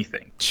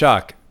anything.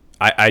 Chuck,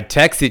 I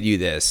texted you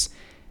this.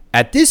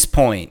 At this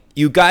point,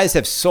 you guys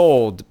have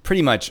sold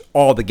pretty much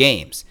all the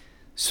games.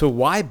 So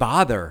why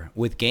bother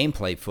with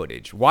gameplay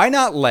footage? Why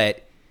not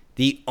let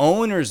the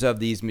owners of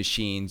these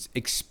machines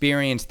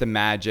experience the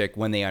magic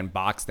when they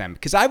unbox them?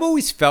 Because I've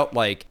always felt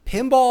like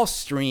pinball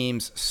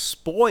streams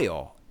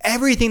spoil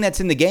everything that's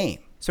in the game.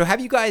 So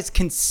have you guys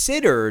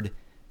considered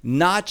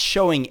not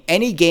showing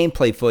any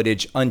gameplay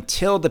footage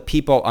until the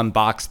people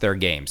unbox their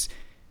games?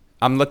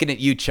 I'm looking at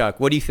you, Chuck.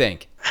 What do you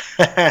think?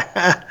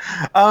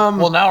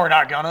 Well, now we're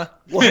not gonna.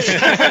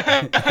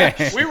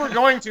 We were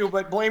going to,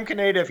 but blame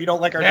Canada if you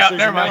don't like our decision.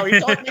 Never mind. No, he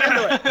talked me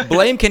into it.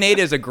 Blame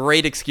Canada is a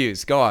great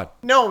excuse. Go on.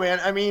 No, man.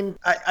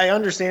 I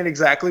understand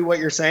exactly what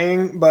you're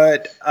saying,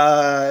 but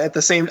at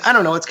the same, I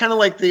don't know. It's kind of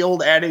like the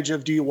old adage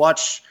of, do you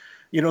watch,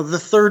 the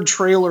third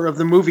trailer of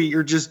the movie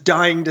you're just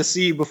dying to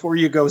see before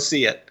you go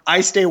see it?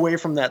 I stay away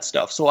from that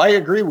stuff. So I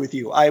agree with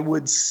you. I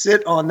would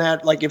sit on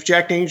that. Like if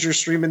Jack Danger's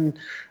streaming,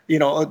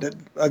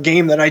 a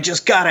game that I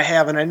just gotta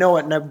have, and I know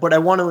it, but I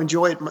want to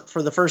enjoy it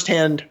for the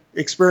firsthand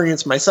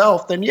experience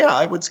myself, then yeah,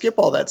 I would skip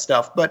all that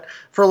stuff. But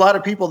for a lot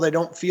of people, they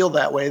don't feel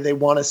that way. They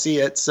want to see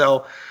it.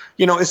 So,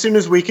 as soon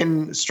as we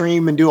can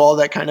stream and do all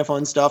that kind of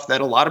fun stuff that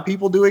a lot of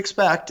people do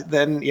expect,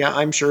 then yeah,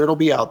 I'm sure it'll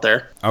be out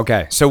there.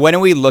 Okay. So when are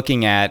we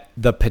looking at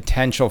the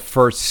potential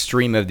first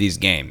stream of these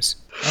games?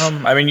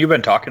 You've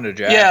been talking to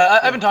Jack. Yeah,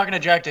 I've been talking to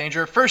Jack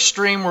Danger. First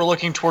stream, we're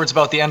looking towards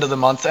about the end of the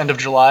month, end of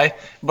July.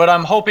 But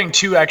I'm hoping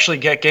to actually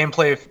get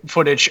gameplay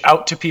footage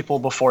out to people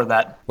before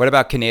that. What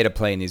about Canada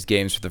playing these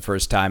games for the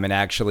first time and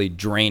actually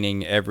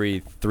draining every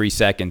 3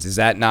 seconds? Is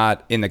that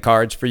not in the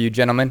cards for you,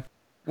 gentlemen?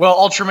 Well,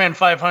 Ultraman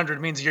 500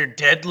 means you're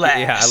dead last.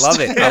 Yeah,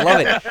 I love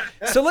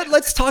it. So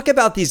let's talk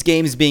about these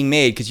games being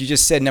made, because you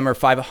just said number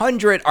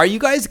 500. Are you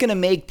guys going to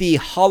make the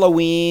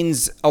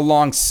Halloweens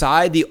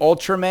alongside the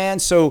Ultraman?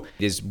 So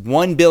is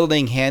one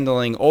building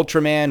handling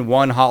Ultraman,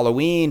 one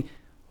Halloween?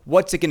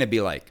 What's it going to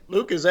be like?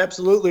 Luke is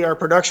absolutely our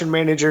production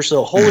manager,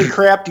 so holy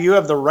crap, do you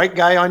have the right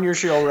guy on your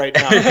show right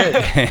now?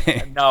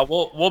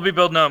 No, we'll be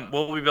building them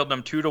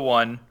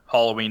 2-to-1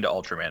 Halloween to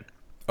Ultraman.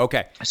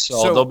 Okay.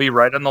 So they'll be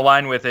right on the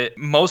line with it.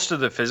 Most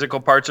of the physical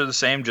parts are the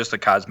same, just the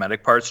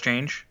cosmetic parts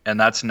change, and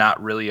that's not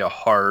really a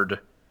hard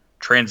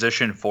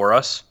transition for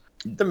us.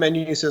 The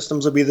menu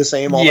systems will be the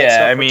same. All that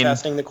stuff we're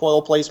testing, the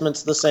coil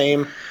placement's the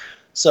same.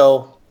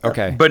 So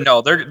okay. But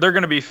no, they're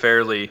going to be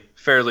fairly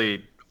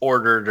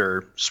ordered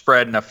or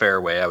spread in a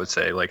fair way, I would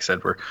say. Like I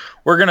said,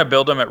 we're going to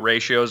build them at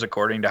ratios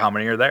according to how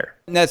many are there.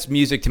 And that's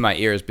music to my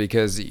ears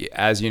because,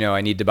 as you know, I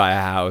need to buy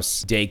a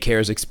house. Daycare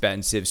is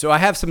expensive, so I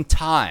have some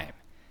time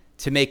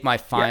to make my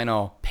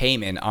final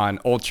payment on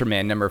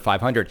Ultraman number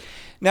 500.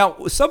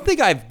 Now,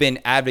 something I've been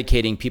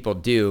advocating people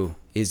do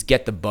is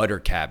get the butter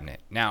cabinet.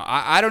 Now,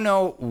 I don't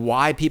know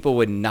why people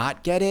would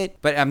not get it,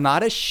 but I'm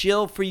not a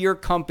shill for your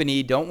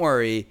company, don't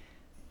worry.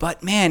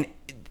 But man,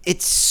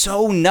 it's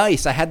so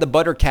nice. I had the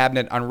butter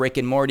cabinet on Rick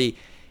and Morty.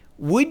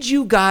 Would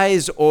you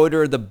guys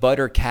order the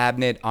butter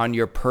cabinet on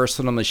your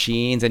personal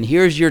machines? And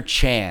here's your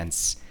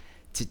chance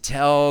to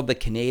tell the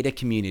Canada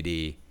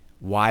community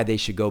why they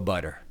should go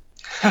butter.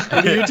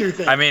 What do you two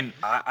think?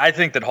 I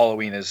think that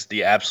Halloween is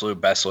the absolute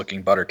best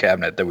looking butter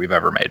cabinet that we've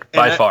ever made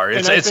by far.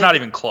 It's not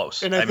even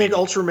close. And I think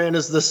Ultraman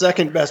is the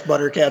second best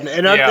butter cabinet.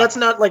 And that's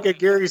not like a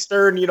Gary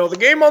Stern, the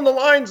game on the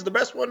line's the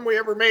best one we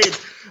ever made.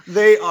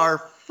 They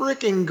are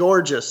freaking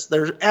gorgeous.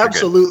 They're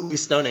absolutely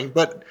stunning.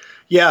 But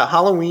yeah,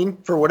 Halloween,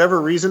 for whatever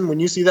reason,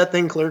 when you see that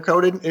thing clear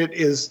coated, it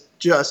is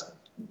just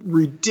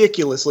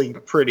ridiculously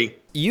pretty.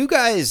 You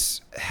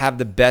guys have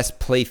the best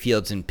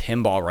playfields in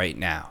pinball right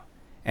now.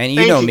 And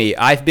you know me,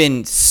 I've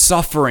been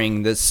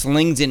suffering the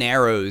slings and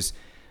arrows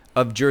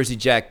of Jersey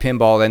Jack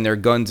Pinball and their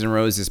Guns N'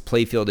 Roses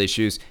playfield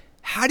issues.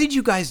 How did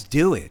you guys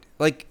do it?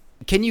 Like,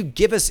 can you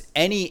give us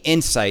any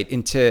insight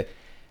into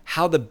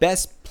how the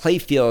best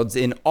playfields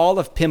in all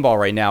of pinball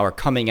right now are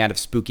coming out of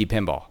Spooky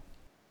Pinball?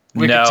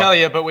 We can tell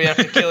you, but we have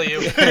to kill you.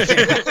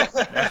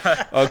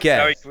 Okay.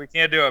 No, we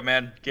can't do it,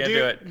 man. Can't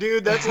do it.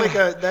 Dude,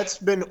 that's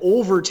been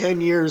over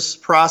 10 years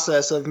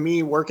process of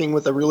me working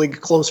with a really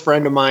close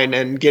friend of mine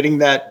and getting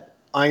that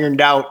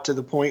ironed out to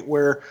the point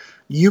where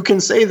you can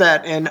say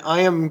that, and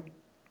I am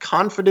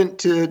confident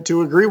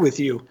to agree with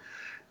you.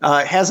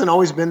 It hasn't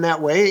always been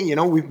that way.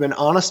 We've been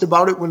honest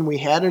about it when we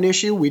had an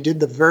issue. We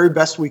did the very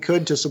best we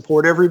could to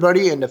support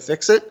everybody and to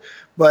fix it.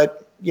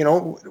 But,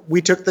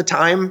 we took the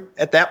time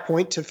at that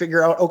point to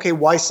figure out, okay,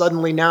 why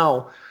suddenly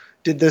now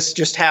did this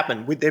just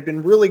happen? They've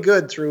been really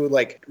good through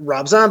like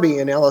Rob Zombie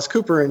and Alice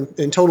Cooper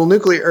and Total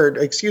Nuclear,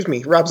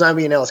 Rob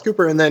Zombie and Alice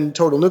Cooper, and then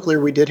Total Nuclear,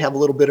 we did have a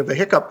little bit of a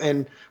hiccup,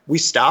 and we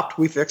stopped,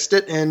 we fixed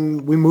it,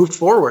 and we moved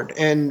forward.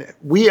 And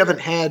we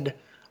haven't had,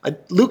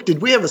 Luke,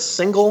 did we have a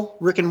single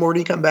Rick and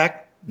Morty come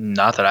back?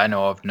 Not that I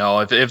know of. No,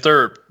 if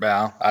they're,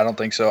 well, I don't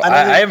think so.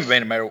 I haven't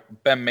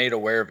been made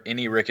aware of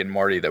any Rick and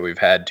Morty that we've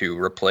had to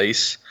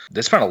replace.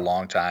 It's been a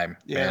long time,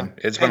 man.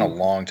 It's been a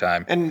long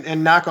time.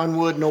 And knock on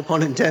wood, no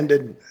pun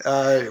intended,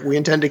 we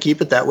intend to keep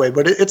it that way.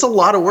 But it's a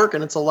lot of work,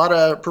 and it's a lot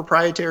of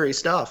proprietary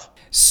stuff.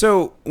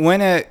 So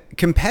when a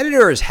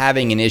competitor is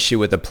having an issue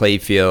with a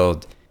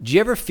playfield, do you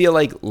ever feel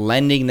like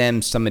lending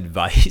them some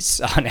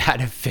advice on how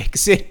to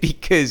fix it?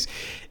 Because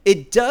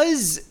it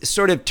does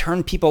sort of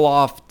turn people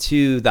off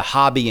to the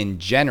hobby in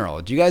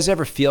general. Do you guys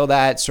ever feel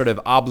that sort of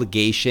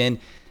obligation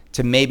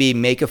to maybe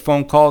make a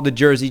phone call to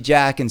Jersey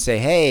Jack and say,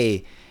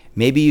 hey,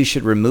 maybe you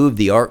should remove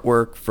the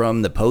artwork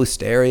from the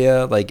post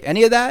area? Like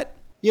any of that?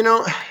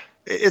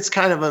 It's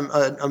kind of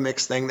a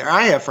mixed thing there.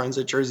 I have friends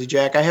at Jersey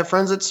Jack. I have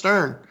friends at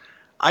Stern.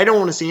 I don't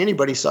want to see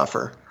anybody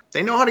suffer.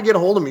 They know how to get a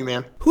hold of me,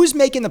 man. Who's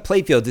making the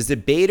playfields? Is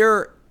it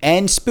Bader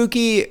and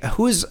Spooky?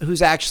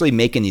 Who's actually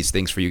making these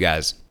things for you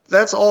guys?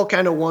 That's all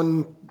kind of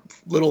one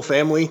little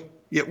family.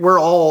 We're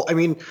all,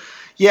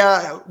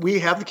 we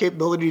have the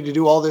capability to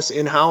do all this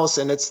in-house,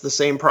 and it's the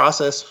same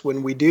process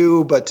when we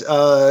do, but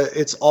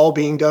it's all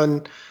being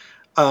done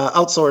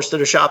outsourced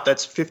at a shop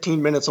that's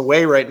 15 minutes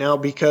away right now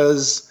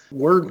because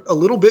we're a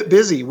little bit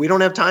busy. We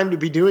don't have time to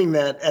be doing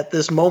that at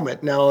this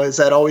moment. Now, is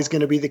that always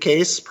going to be the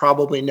case?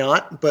 Probably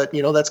not, but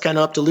that's kind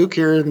of up to Luke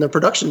here in the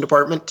production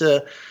department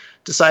to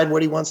decide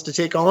what he wants to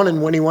take on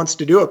and when he wants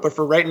to do it. But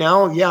for right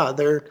now,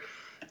 they're,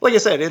 like I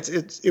said,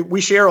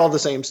 we share all the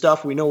same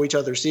stuff. We know each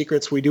other's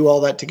secrets. We do all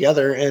that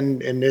together,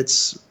 and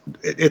it's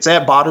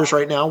at Botters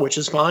right now, which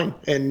is fine.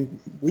 And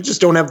we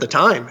just don't have the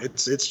time.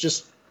 It's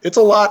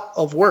a lot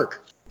of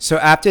work. So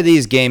after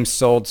these games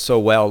sold so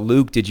well,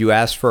 Luke, did you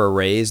ask for a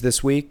raise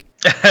this week?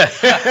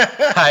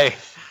 I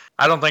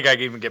don't think I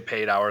can even get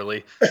paid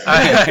hourly.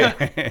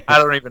 I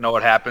don't even know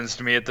what happens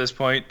to me at this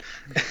point.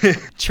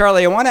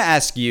 Charlie, I want to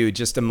ask you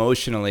just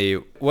emotionally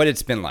what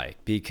it's been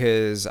like,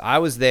 because I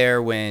was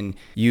there when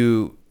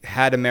you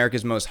had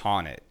America's Most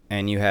Haunted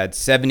and you had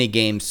 70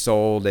 games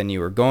sold and you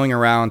were going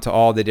around to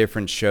all the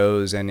different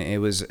shows, and it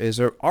was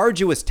an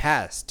arduous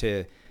task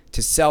to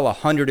sell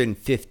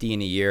 150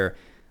 in a year.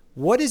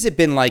 What has it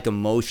been like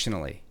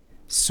emotionally,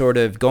 sort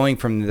of going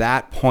from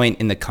that point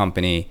in the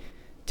company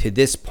to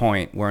this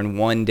point where in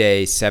one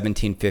day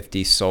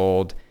 1750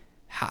 sold?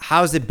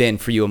 How's it been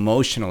for you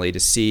emotionally to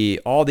see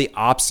all the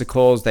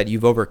obstacles that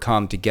you've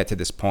overcome to get to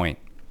this point?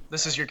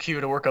 This is your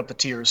cue to work up the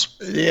tears.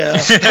 Yeah.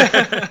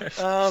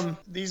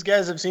 These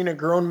guys have seen a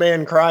grown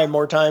man cry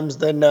more times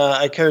than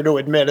I care to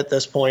admit at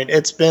this point.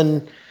 It's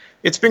been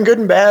good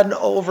and bad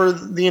over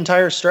the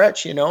entire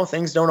stretch.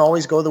 Things don't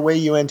always go the way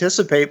you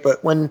anticipate,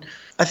 but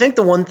I think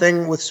the one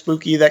thing with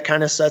Spooky that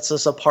kind of sets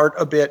us apart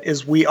a bit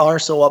is we are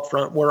so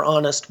upfront. We're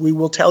honest. We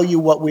will tell you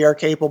what we are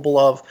capable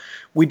of.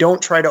 We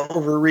don't try to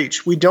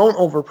overreach. We don't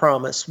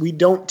overpromise. We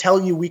don't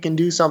tell you we can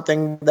do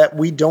something that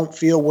we don't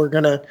feel we're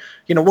gonna.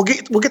 We'll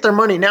get their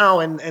money now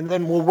and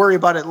then we'll worry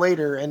about it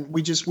later. And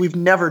we've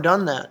never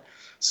done that.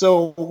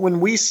 So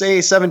when we say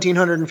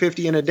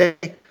 1,750 in a day,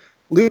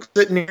 Luke's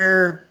sitting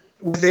here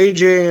with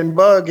AJ and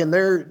Bug, and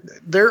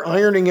they're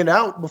ironing it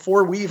out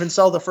before we even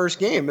sell the first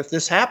game. If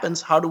this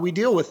happens, how do we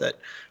deal with it?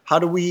 How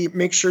do we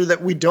make sure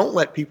that we don't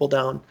let people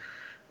down?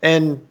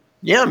 And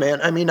yeah, man,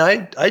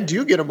 I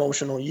do get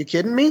emotional. You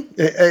kidding me?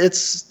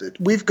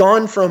 We've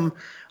gone from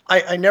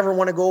I never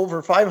want to go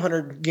over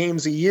 500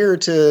 games a year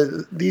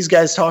to these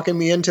guys talking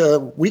me into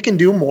we can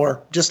do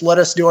more. Just let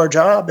us do our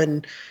job,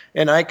 and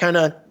I kind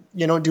of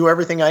do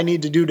everything I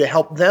need to do to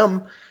help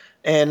them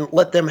and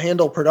let them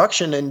handle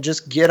production and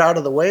just get out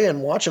of the way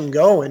and watch them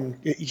go. And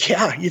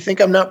yeah, you think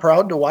I'm not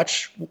proud to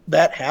watch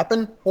that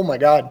happen? Oh my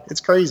God,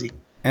 it's crazy.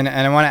 And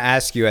I want to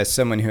ask you, as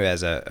someone who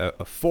has a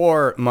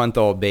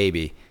 4-month-old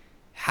baby,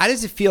 how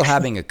does it feel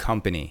having a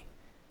company,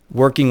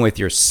 working with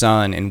your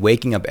son and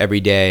waking up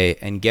every day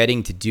and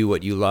getting to do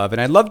what you love?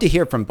 And I'd love to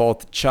hear from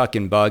both Chuck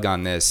and Bug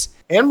on this.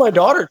 And my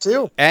daughter,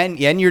 too. And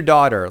your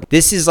daughter.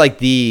 This is like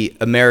the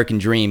American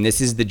dream.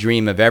 This is the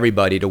dream of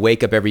everybody, to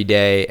wake up every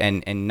day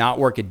and not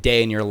work a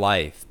day in your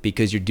life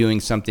because you're doing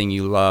something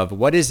you love.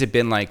 What has it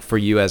been like for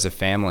you as a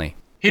family?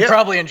 He'd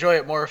probably enjoy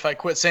it more if I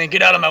quit saying,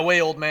 "Get out of my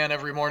way, old man,"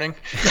 every morning.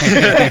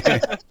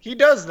 He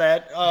does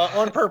that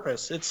on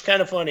purpose. It's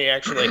kind of funny,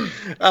 actually.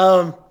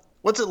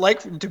 What's it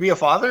like to be a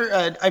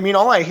father? I mean,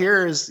 all I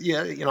hear is,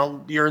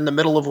 you're in the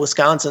middle of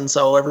Wisconsin,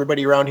 so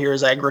everybody around here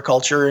is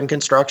agriculture and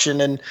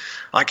construction, and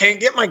I can't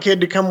get my kid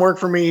to come work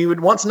for me. He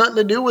wants nothing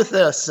to do with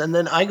this. And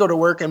then I go to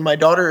work, and my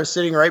daughter is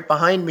sitting right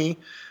behind me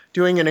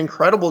doing an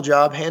incredible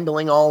job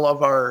handling all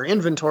of our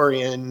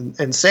inventory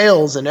and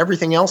sales and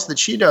everything else that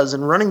she does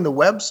and running the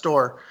web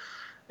store.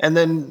 And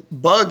then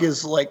Bug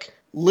is like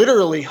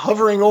literally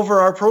hovering over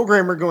our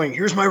programmer going,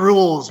 "Here's my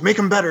rules, make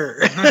them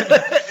better."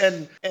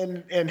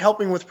 and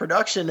helping with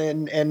production.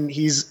 And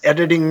he's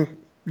editing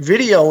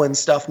video and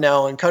stuff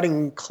now and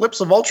cutting clips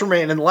of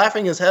Ultraman and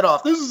laughing his head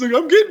off.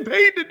 I'm getting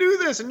paid to do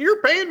this and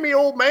you're paying me,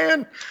 old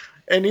man.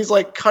 And he's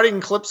like cutting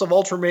clips of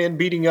Ultraman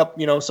beating up,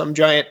 some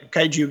giant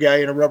kaiju guy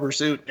in a rubber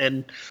suit.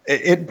 And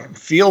it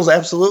feels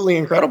absolutely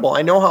incredible.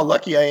 I know how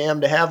lucky I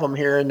am to have him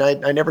here, and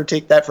I never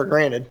take that for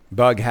granted.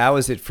 Bug, how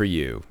is it for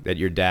you that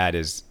your dad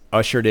has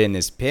ushered in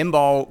this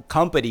pinball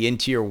company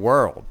into your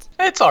world?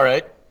 It's all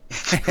right.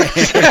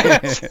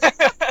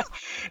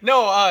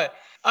 No,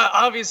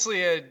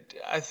 obviously,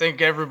 I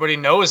think everybody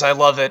knows I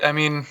love it. I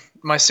mean,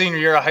 my senior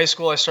year of high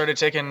school, I started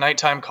taking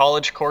nighttime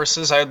college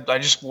courses. I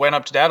just went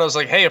up to Dad. I was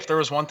like, "Hey, if there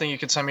was one thing you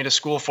could send me to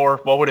school for,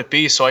 what would it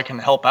be, so I can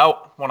help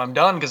out when I'm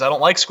done? Because I don't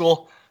like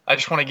school. I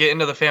just want to get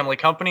into the family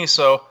company."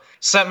 So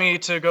sent me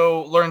to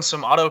go learn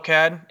some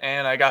AutoCAD,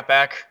 and I got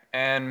back.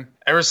 And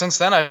ever since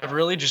then, I've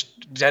really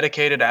just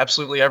dedicated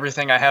absolutely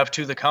everything I have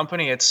to the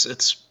company.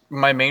 It's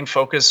my main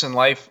focus in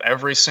life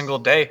every single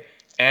day.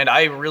 And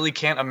I really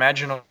can't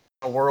imagine a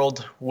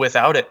world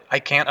without it. I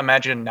can't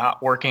imagine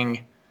not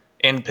working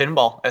in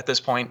pinball at this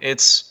point.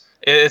 It's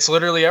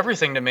literally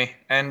everything to me.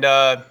 And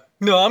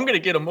no, I'm gonna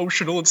get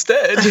emotional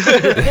instead.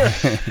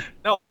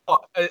 No,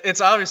 it's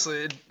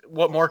obviously,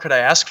 what more could I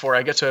ask for?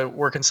 I get to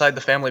work inside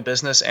the family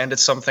business, and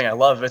it's something I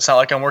love. It's not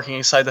like I'm working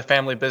inside the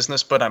family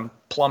business, but I'm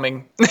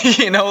plumbing.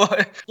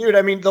 Dude,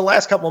 I mean, the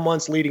last couple of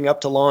months leading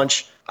up to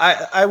launch,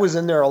 I was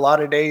in there a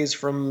lot of days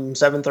from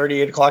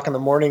 7:30, 8 o'clock in the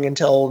morning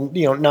until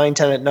 9,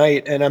 10 at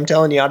night. And I'm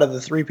telling you, out of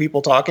the 3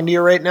 people talking to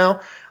you right now,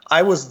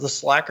 I was the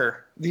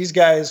slacker. These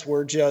guys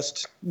were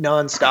just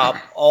nonstop,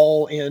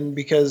 all in,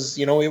 because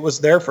it was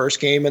their first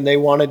game and they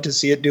wanted to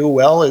see it do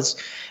well.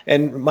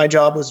 And my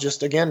job was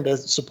just, again, to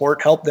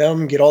support, help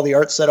them, get all the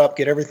art set up,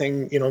 get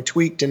everything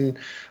tweaked and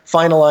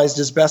finalized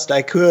as best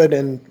I could,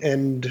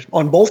 and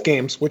on both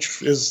games,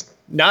 which is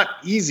not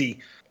easy.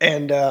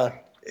 And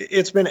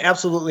it's been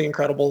absolutely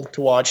incredible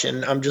to watch,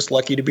 and I'm just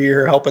lucky to be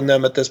here helping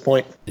them at this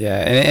point. Yeah,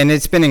 and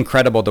it's been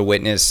incredible to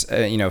witness,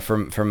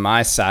 from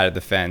my side of the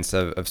fence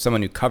of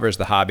someone who covers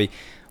the hobby.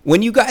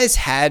 When you guys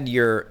had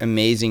your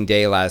amazing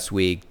day last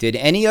week, did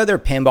any other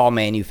pinball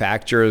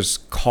manufacturers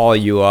call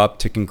you up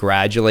to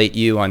congratulate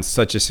you on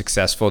such a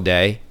successful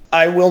day?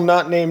 I will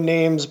not name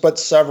names, but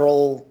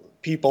several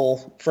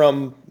people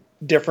from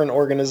different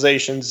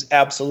organizations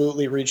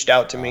absolutely reached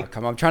out to me.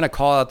 Come on, I'm trying to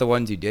call out the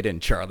ones you didn't,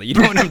 Charlie. You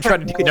know what I'm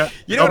trying to do?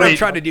 You know what I'm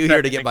trying to do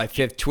here to get my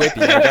 5th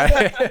Twippy.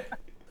 Okay?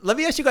 Let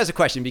me ask you guys a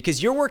question,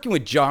 because you're working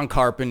with John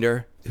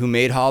Carpenter, who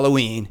made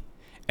Halloween,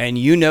 and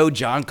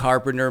John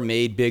Carpenter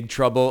made Big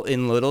Trouble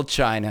in Little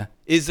China.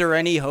 Is there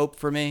any hope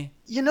for me?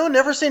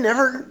 Never say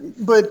never,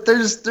 but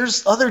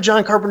there's other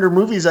John Carpenter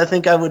movies I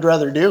think I would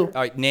rather do.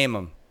 All right, name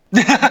them.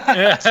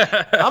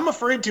 I'm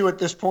afraid to at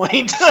this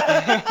point.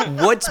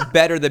 What's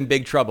better than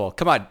Big Trouble?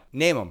 Come on,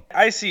 name them.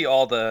 I see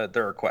all the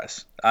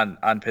requests on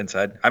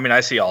Pinside. I mean,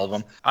 I see all of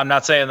them. I'm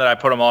not saying that I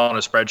put them all on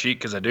a spreadsheet,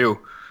 because I do,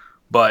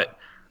 but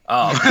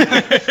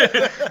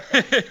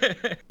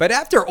But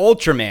after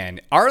Ultraman,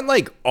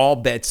 aren't all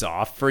bets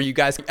off for you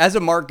guys? As a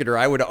marketer,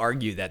 I would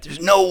argue that there's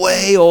no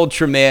way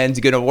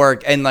Ultraman's gonna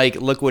work, and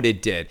look what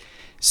it did.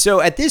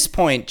 So at this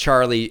point,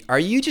 Charlie, are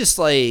you just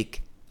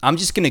I'm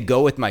just gonna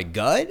go with my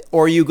gut,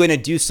 or are you gonna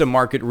do some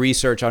market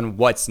research on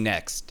what's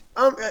next?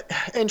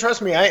 And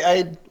trust me,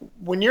 I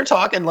when you're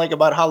talking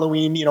about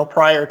Halloween,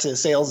 prior to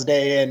sales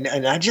day, and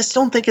I just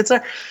don't think it's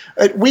there.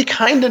 We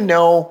kind of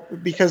know,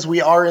 because we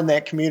are in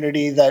that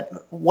community, that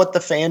what the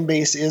fan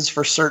base is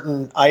for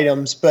certain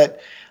items.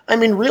 But I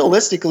mean,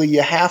 realistically,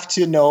 you have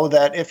to know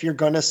that if you're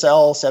going to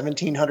sell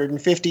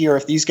 1,750, or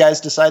if these guys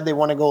decide they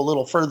want to go a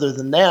little further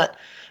than that,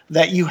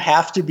 that you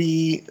have to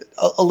be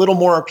a little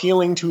more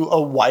appealing to a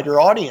wider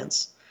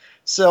audience.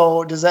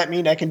 So does that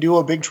mean I can do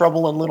a Big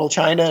Trouble in Little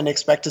China and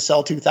expect to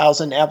sell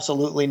 2,000?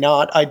 Absolutely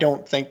not. I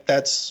don't think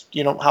that's,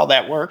 how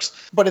that works.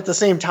 But at the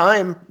same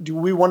time, do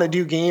we want to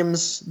do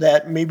games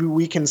that maybe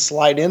we can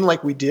slide in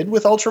like we did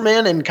with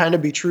Ultraman and kind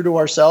of be true to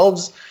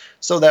ourselves,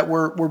 so that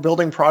we're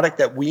building product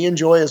that we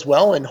enjoy as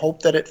well and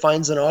hope that it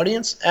finds an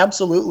audience?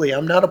 Absolutely.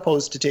 I'm not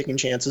opposed to taking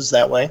chances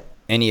that way.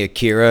 Any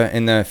Akira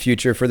in the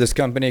future for this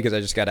company? Because I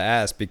just got to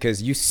ask,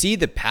 because you see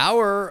the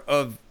power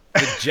of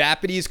the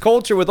Japanese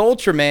culture with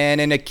Ultraman,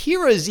 and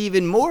Akira is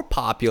even more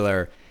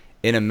popular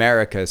in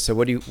America. So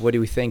what do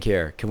we think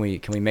here? Can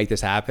we make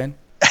this happen?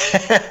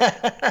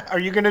 Are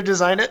you going to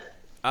design it?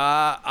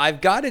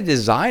 I've got a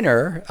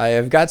designer. I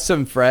have got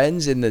some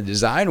friends in the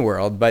design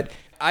world, but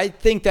I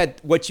think that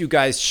what you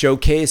guys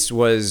showcased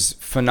was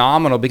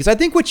phenomenal, because I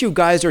think what you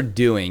guys are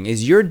doing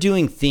is you're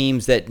doing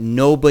themes that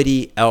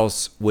nobody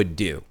else would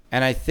do.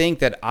 And I think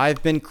that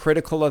I've been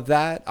critical of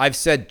that. I've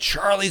said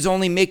Charlie's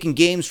only making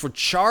games for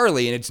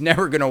Charlie and it's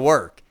never going to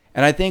work.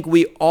 And I think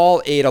we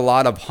all ate a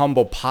lot of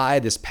humble pie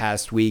this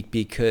past week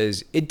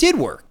because it did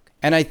work.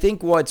 And I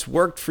think what's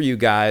worked for you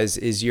guys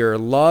is your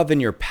love and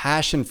your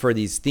passion for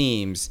these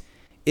themes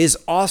is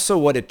also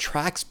what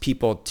attracts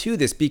people to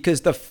this,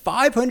 because the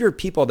 500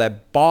 people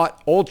that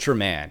bought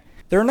Ultraman,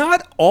 they're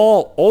not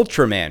all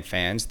Ultraman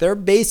fans. They're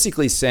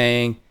basically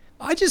saying,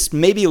 I just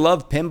maybe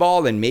love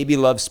pinball and maybe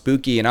love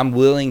spooky, and I'm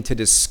willing to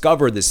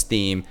discover this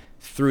theme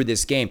through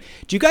this game.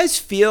 Do you guys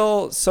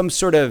feel some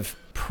sort of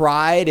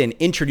pride in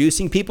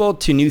introducing people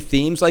to new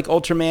themes like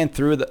Ultraman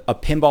through a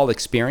pinball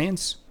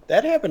experience?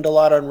 That happened a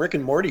lot on Rick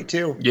and Morty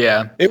too.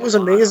 Yeah. It was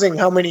amazing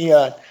how many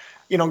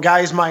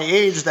guys my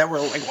age that were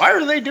like, why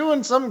are they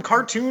doing some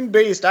cartoon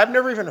based? I've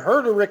never even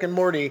heard of Rick and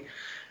Morty.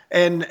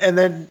 And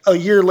then a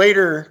year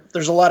later,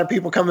 there's a lot of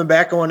people coming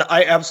back going,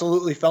 I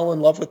absolutely fell in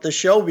love with the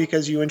show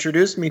because you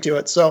introduced me to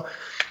it. So,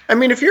 I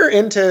mean, if you're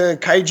into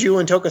kaiju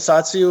and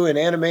tokusatsu and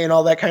anime and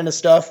all that kind of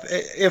stuff,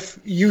 if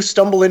you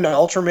stumble into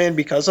Ultraman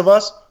because of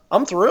us,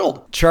 I'm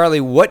thrilled.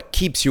 Charlie, what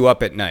keeps you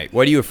up at night?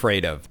 What are you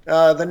afraid of?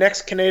 The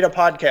next Canada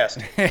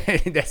podcast.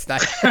 That's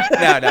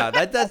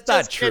not. That's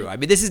not true. Kidding. I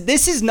mean,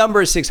 this is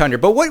number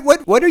 600. But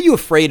what are you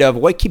afraid of?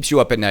 What keeps you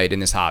up at night in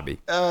this hobby?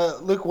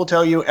 Luke will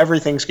tell you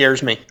everything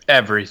scares me.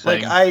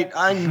 Everything. Like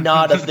I'm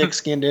not a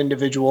thick-skinned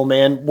individual,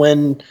 man.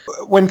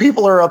 When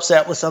people are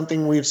upset with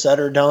something we've said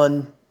or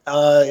done,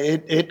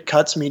 it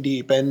cuts me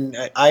deep, and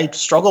I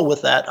struggle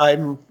with that.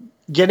 I'm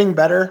getting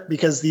better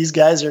because these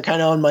guys are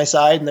kind of on my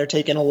side and they're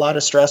taking a lot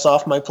of stress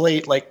off my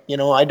plate. Like,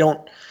 I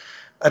don't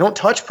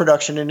touch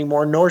production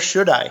anymore, nor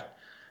should I.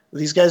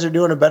 These guys are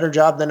doing a better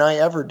job than I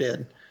ever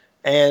did.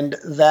 And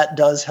that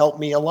does help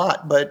me a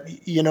lot. But,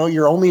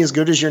 you're only as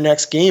good as your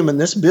next game.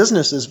 And this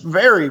business is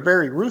very,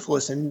 very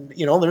ruthless. And,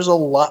 there's a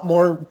lot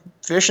more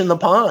fish in the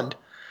pond.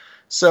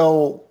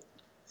 So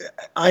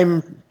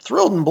I'm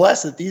thrilled and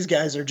blessed that these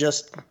guys are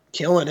just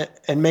killing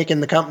it and making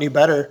the company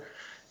better.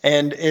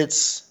 And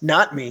it's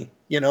not me.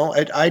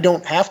 I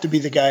don't have to be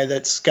the guy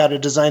that's got to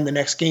design the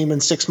next game in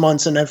 6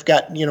 months, and I've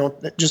got,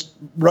 just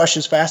rush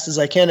as fast as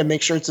I can and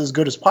make sure it's as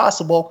good as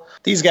possible.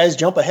 These guys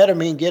jump ahead of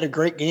me and get a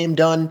great game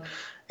done.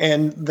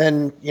 And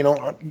then,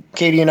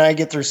 Katie and I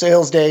get through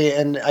sales day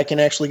and I can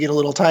actually get a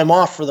little time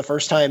off for the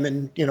first time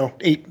in,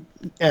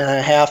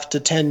 8.5 to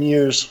 10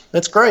 years.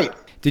 That's great.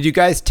 Did you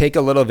guys take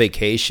a little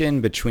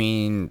vacation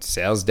between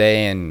sales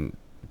day and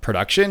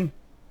production?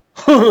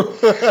 No,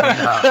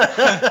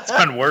 it's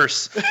been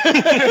worse.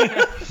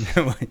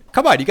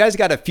 Come on, you guys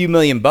got a few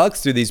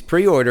 $1,000,000 through these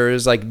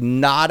pre-orders, like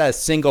not a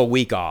single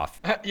week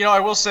off. I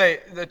will say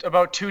that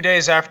about 2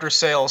 days after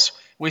sales,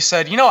 we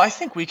said, I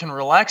think we can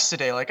relax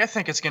today. Like, I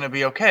think it's going to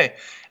be okay.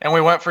 And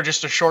we went for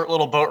just a short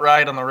little boat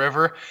ride on the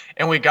river,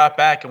 and we got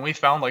back and we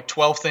found like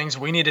 12 things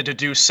we needed to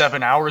do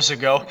 7 hours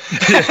ago.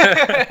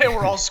 And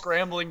we're all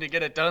scrambling to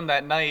get it done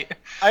that night.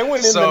 I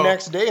went in the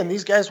next day and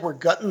these guys were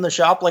gutting the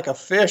shop like a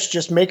fish,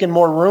 just making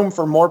more room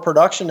for more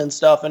production and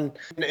stuff. And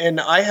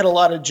I had a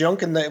lot of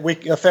junk in we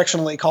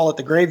affectionately call it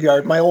the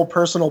graveyard, my old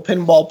personal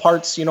pinball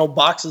parts,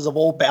 boxes of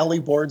old bally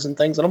boards and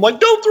things. And I'm like,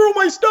 don't throw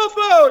my stuff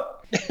out.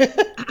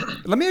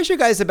 Let me ask you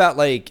guys about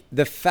like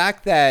the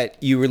fact that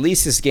you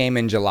released this game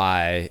in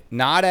July,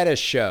 not at a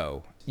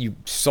show. You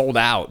sold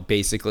out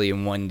basically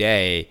in one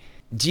day.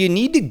 Do you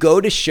need to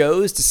go to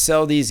shows to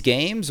sell these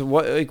games?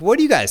 What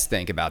do you guys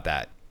think about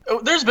that?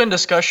 There's been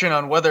discussion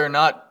on whether or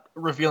not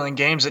revealing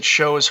games at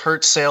shows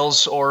hurts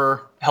sales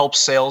or helps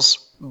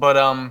sales. But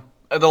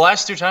the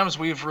last 2 times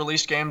we've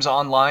released games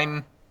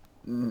online,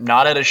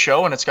 not at a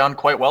show, and it's gone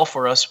quite well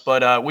for us.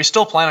 But we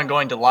still plan on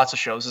going to lots of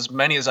shows, as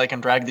many as I can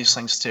drag these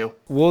things to.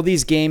 Will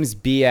these games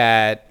be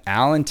at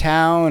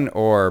Allentown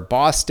or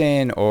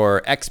Boston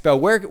or Expo?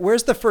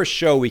 Where's the first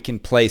show we can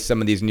play some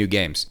of these new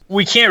games?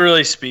 We can't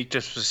really speak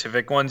to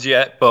specific ones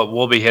yet, but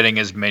we'll be hitting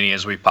as many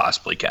as we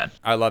possibly can.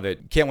 I love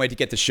it. Can't wait to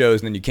get to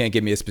shows, and then you can't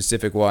give me a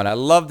specific one. I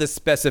love the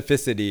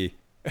specificity.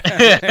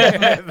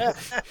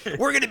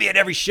 We're going to be at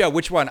every show.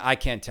 Which one? I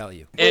can't tell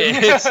you.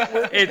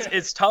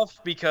 It's tough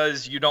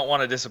because you don't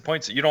want to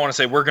disappoint. You don't want to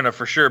say we're going to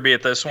for sure be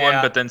at this one,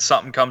 but then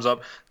something comes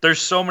up.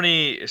 There's so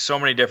many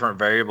different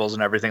variables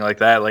and everything like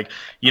that. Like,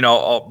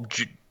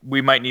 we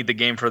might need the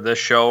game for this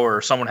show,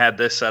 or someone had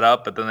this set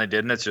up, but then they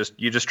didn't. It's just,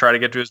 you just try to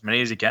get to as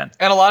many as you can.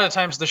 And a lot of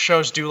times the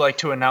shows do like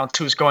to announce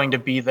who's going to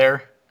be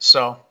there.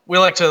 So we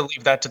like to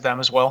leave that to them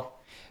as well.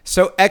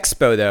 So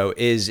Expo, though,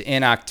 is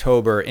in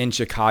October in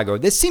Chicago.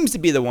 This seems to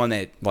be the one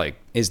that like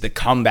is the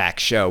comeback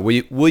show.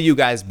 Will you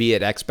guys be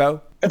at Expo?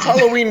 It's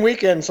Halloween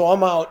weekend, so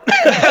I'm out.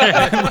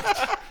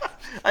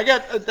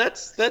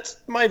 That's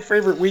my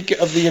favorite week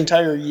of the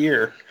entire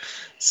year.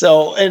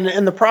 So,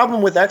 and the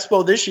problem with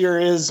Expo this year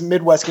is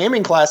Midwest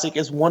Gaming Classic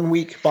is 1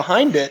 week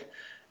behind it,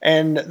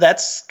 and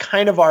that's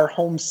kind of our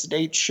home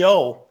state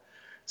show.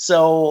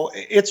 So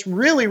it's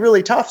really,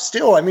 really tough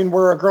still. I mean,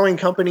 we're a growing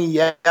company.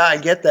 Yeah, I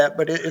get that.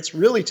 But it's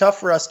really tough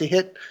for us to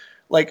hit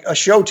like a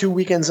show 2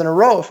 weekends in a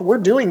row. If we're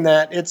doing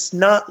that, it's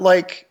not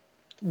like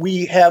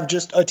we have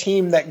just a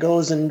team that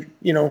goes and,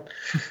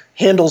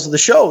 handles the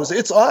shows.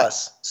 It's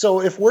us.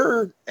 So if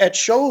we're at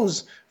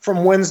shows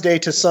from Wednesday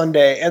to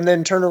Sunday and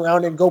then turn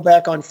around and go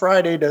back on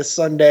Friday to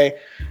Sunday,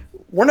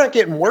 we're not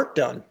getting work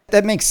done.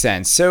 That makes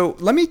sense. So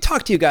let me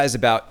talk to you guys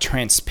about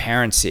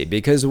transparency,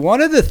 because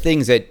one of the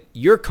things that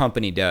your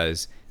company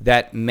does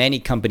that many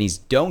companies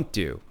don't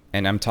do,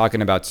 and I'm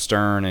talking about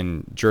Stern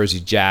and Jersey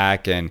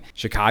Jack and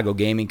Chicago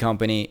Gaming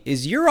Company,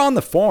 is you're on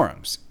the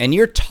forums and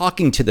you're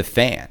talking to the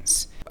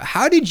fans.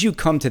 How did you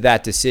come to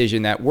that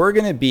decision that we're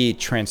going to be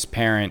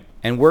transparent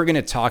and we're going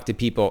to talk to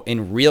people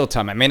in real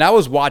time? I mean, I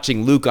was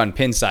watching Luke on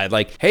Pinside,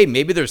 like, hey,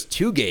 maybe there's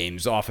 2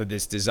 games off of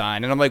this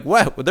design. And I'm like,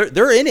 what? Well,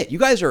 they're in it. You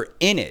guys are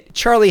in it.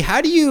 Charlie,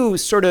 how do you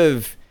sort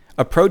of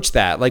approach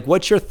that? Like,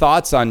 what's your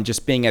thoughts on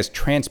just being as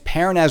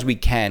transparent as we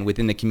can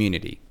within the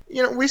community?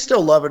 We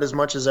still love it as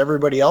much as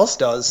everybody else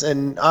does.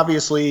 And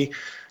obviously,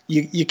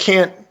 you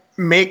can't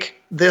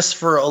make this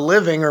for a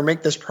living or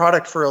make this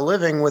product for a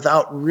living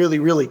without really,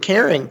 really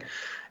caring.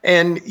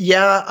 And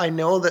yeah, I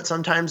know that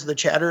sometimes the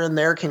chatter in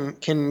there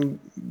can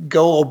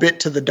go a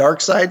bit to the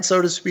dark side,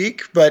 so to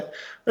speak, but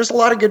there's a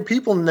lot of good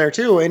people in there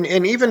too. And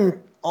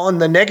even on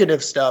the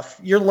negative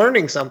stuff, you're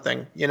learning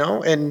something,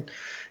 and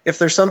if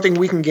there's something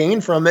we can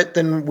gain from it,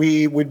 then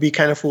we would be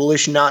kind of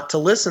foolish not to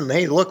listen.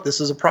 Hey, look, this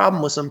is a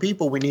problem with some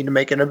people. We need to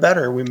make it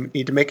better. We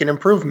need to make an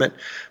improvement.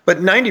 But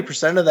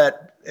 90% of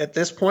that at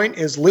this point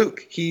is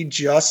Luke. He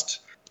just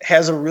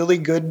has a really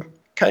good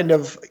kind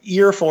of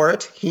ear for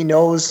it. He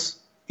knows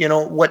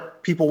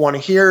what people want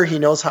to hear. He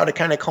knows how to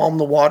kind of calm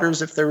the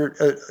waters if there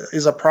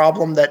is a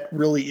problem that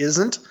really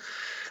isn't.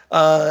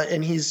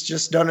 And he's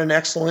just done an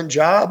excellent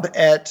job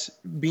at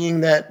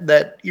being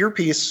that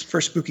earpiece for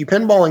Spooky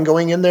Pinball and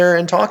going in there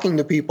and talking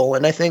to people.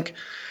 And I think,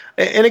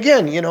 and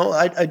again,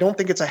 I don't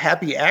think it's a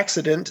happy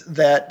accident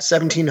that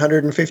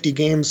 1,750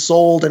 games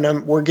sold,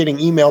 and we're getting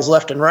emails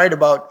left and right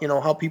about,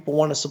 how people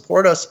want to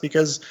support us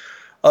because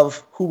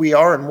of who we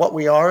are and what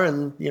we are.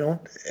 And,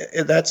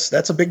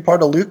 that's a big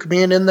part of Luke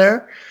being in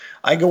there.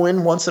 I go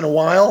in once in a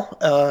while,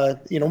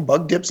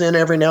 Bug dips in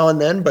every now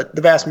and then, but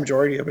the vast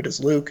majority of it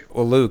is Luke.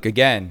 Well, Luke,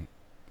 again,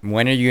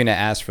 when are you going to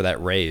ask for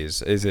that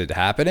raise? Is it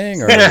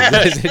happening or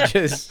is it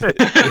just...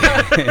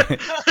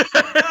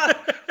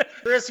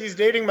 Chris, he's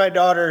dating my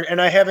daughter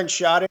and I haven't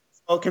shot it.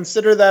 So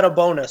consider that a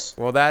bonus.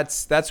 Well,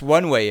 that's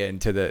one way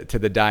into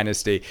the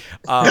dynasty.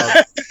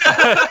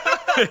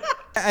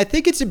 I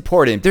think it's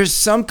important. There's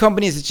some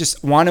companies that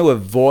just want to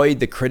avoid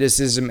the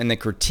criticism and the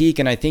critique,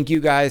 and I think you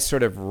guys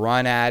sort of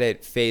run at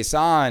it face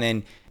on.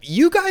 And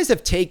you guys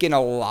have taken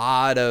a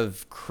lot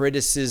of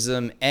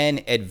criticism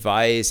and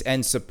advice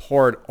and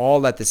support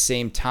all at the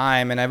same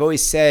time. And I've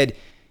always said,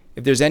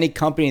 if there's any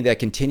company that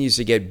continues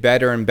to get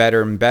better and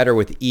better and better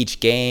with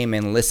each game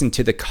and listen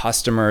to the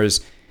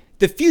customers,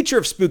 the future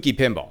of Spooky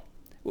Pinball.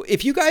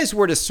 If you guys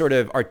were to sort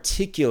of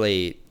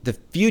articulate the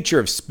future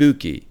of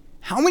Spooky,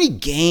 how many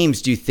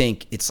games do you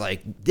think it's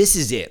like, this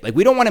is it? Like,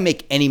 we don't want to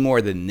make any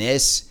more than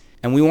this,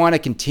 and we want to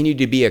continue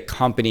to be a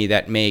company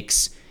that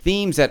makes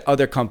themes that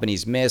other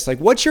companies miss. Like,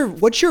 what's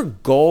your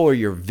goal or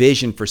your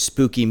vision for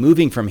Spooky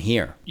moving from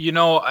here?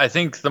 I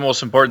think the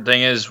most important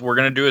thing is we're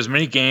going to do as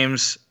many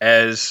games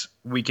as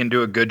we can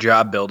do a good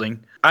job building.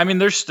 I mean,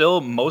 there's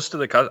still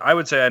I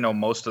would say I know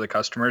most of the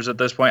customers at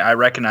this point. I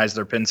recognize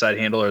their Pinside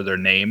handle or their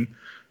name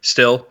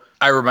still.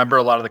 I remember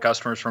a lot of the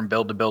customers from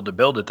build to build to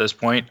build at this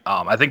point.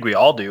 I think we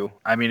all do.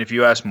 I mean, if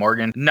you ask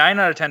Morgan, 9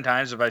 out of 10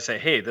 times if I say,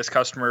 hey, this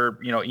customer,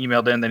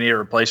 emailed in, they need a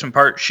replacement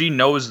part, she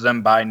knows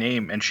them by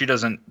name and she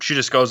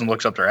just goes and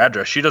looks up their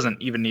address. She doesn't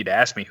even need to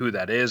ask me who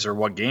that is or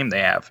what game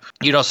they have.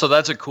 So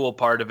that's a cool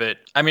part of it.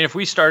 I mean, if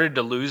we started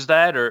to lose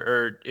that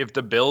or if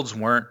the builds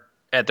weren't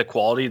at the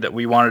quality that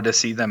we wanted to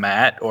see them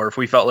at, or if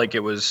we felt like it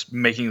was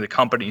making the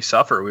company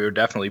suffer, we would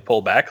definitely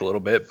pull back a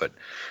little bit. But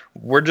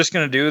we're just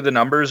going to do the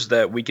numbers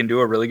that we can do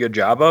a really good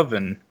job of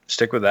and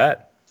stick with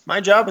that. My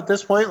job at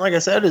this point, like I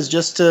said, is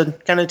just to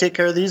kind of take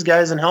care of these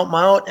guys and help them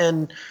out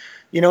and,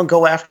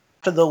 go after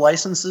the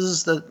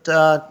licenses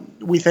that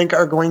we think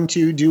are going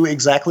to do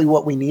exactly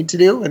what we need to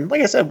do. And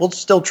like I said, we'll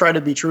still try to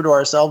be true to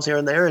ourselves here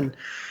and there and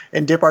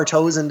dip our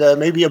toes into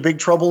maybe a Big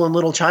Trouble in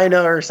Little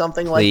China or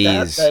something like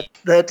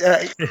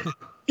that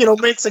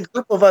makes a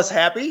group of us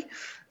happy.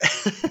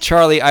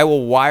 Charlie, I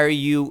will wire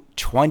you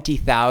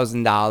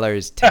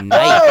 $20,000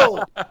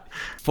 tonight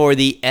for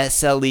the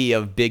SLE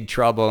of Big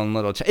Trouble in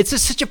Little China. It's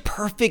just such a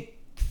perfect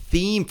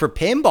theme for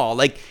pinball.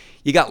 Like,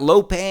 you got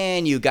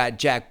Lopan, you got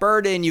Jack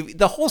Burden,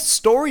 the whole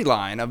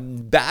storyline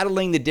of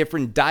battling the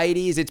different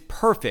deities. It's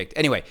perfect.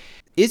 Anyway,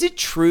 is it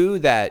true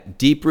that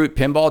Deep Root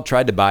Pinball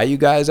tried to buy you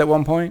guys at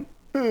one point?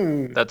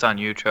 That's on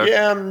you, Chuck.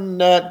 Yeah, I'm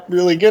not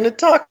really going to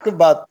talk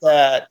about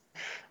that.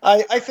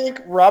 I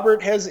think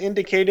Robert has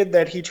indicated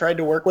that he tried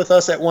to work with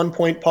us at one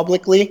point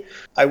publicly.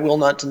 I will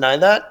not deny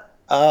that.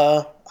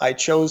 I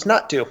chose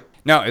not to.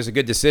 No, it was a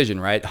good decision,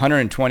 right?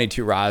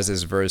 122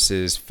 Razes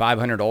versus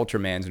 500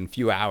 Ultramans in a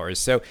few hours.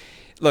 So,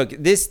 look,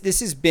 this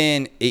has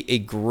been a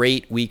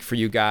great week for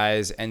you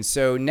guys. And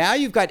so now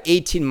you've got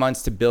 18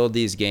 months to build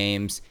these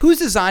games. Who's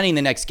designing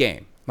the next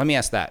game? Let me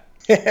ask that.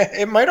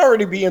 It might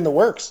already be in the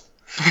works.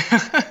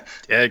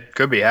 Yeah, it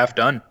could be half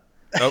done.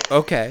 Oh,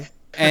 okay.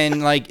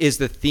 And, like, is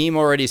the theme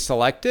already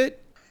selected?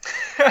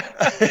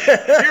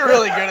 You're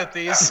really good at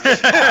these.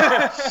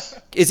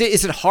 Is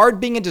it hard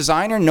being a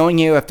designer knowing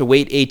you have to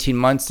wait 18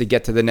 months to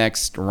get to the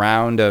next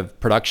round of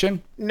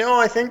production? No,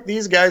 I think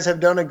these guys have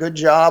done a good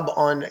job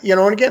on,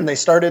 and again, they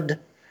started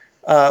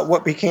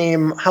what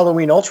became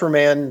Halloween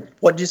Ultraman,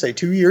 what did you say,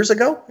 2 years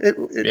ago?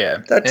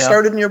 That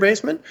started in your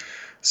basement?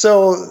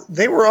 So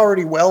they were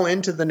already well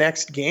into the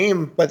next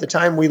game by the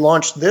time we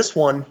launched this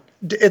one.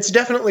 It's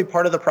definitely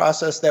part of the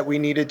process that we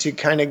needed to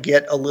kind of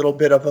get a little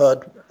bit of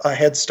a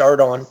head start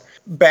on.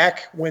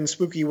 Back when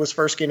Spooky was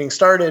first getting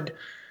started,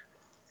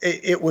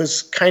 it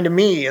was kind of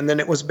me, and then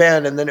it was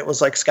Ben, and then it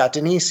was like Scott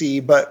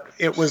Denisi, but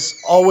it was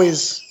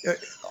always,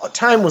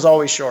 time was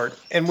always short,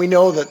 and we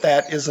know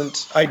that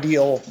isn't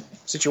ideal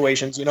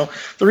situations. The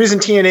reason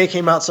TNA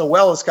came out so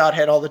well is Scott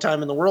had all the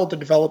time in the world to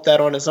develop that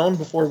on his own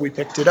before we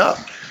picked it up.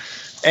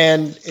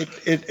 And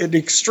it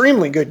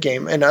extremely good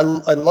game, and I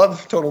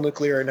love Total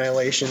Nuclear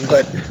Annihilation.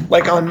 But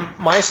like on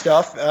my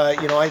stuff,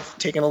 I've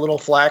taken a little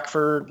flack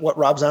for what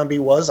Rob Zombie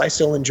was. I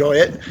still enjoy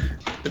it.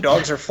 The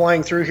dogs are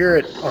flying through here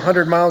at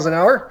 100 miles an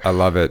hour. I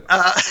love it.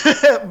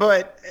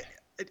 But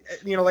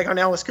like on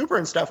Alice Cooper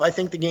and stuff, I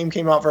think the game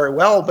came out very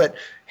well. But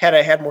had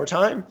I had more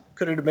time,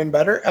 could it have been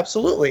better?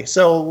 Absolutely.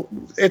 So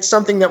it's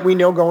something that we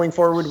know going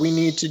forward we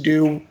need to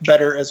do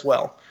better as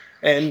well.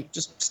 And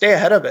just stay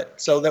ahead of it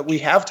so that we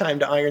have time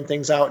to iron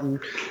things out.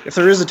 And if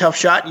there is a tough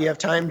shot, you have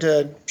time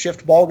to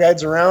shift ball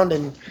guides around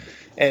and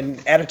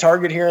add a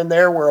target here and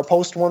there where a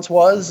post once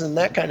was and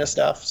that kind of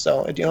stuff.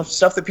 So,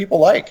 stuff that people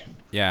like.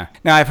 Yeah.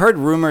 Now, I've heard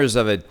rumors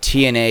of a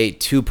TNA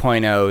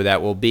 2.0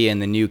 that will be in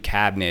the new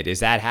cabinet. Is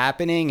that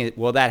happening?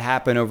 Will that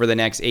happen over the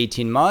next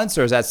 18 months,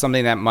 or is that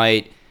something that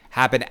might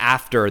happen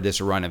after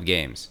this run of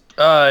games?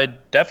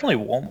 It definitely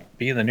won't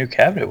be in the new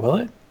cabinet, will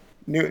it?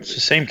 It's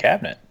the same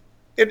cabinet.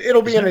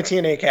 It'll be in a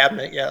TNA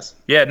cabinet, yes.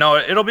 Yeah, no,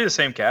 it'll be the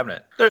same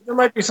cabinet. There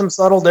might be some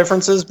subtle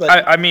differences, but...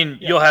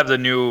 You'll have the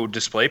new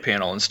display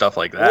panel and stuff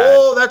like that.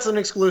 Oh, that's an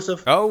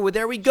exclusive. Oh, well,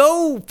 there we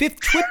go. Fifth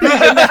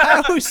Trippy in the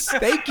house.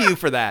 Thank you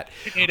for that.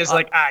 It is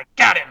I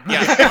got him.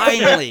 Yeah,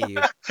 finally.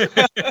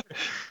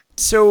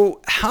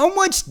 So how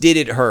much did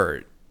it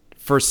hurt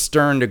for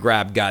Stern to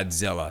grab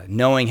Godzilla,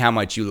 knowing how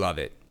much you love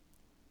it?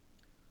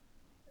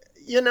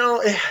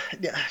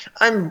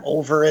 I'm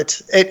over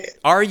it.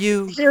 Are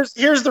you? Here's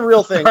the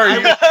real thing.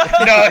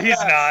 No,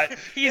 he's not.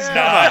 He's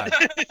not.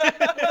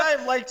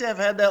 I'd like to have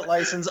had that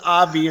license,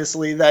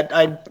 obviously, that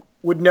I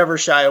would never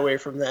shy away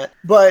from that.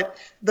 But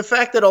the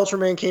fact that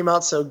Ultraman came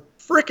out so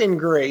freaking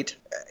great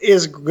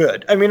is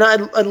good. I mean, I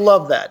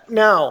love that.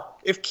 Now,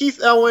 if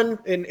Keith Elwin,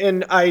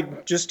 and I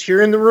just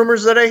hearing the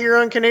rumors that I hear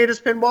on Canada's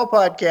Pinball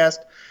Podcast,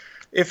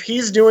 if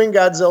he's doing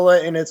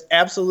Godzilla and it's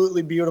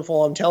absolutely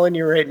beautiful, I'm telling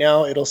you right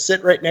now, it'll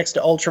sit right next to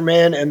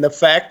Ultraman. And the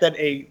fact that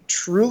a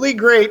truly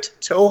great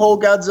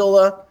Toho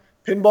Godzilla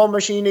pinball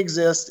machine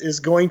exists is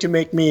going to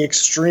make me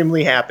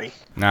extremely happy.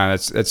 No,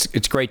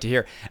 it's great to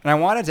hear. And I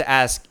wanted to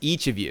ask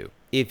each of you,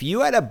 if you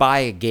had to buy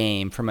a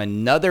game from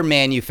another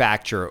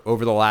manufacturer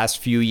over the last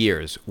few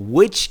years,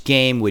 which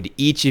game would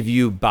each of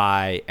you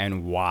buy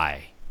and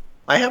why?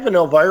 I have an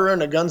Elvira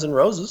and a Guns N'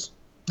 Roses.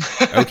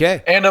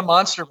 Okay. And a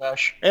Monster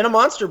Bash.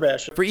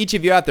 For each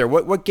of you out there,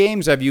 what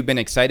games have you been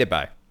excited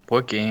by?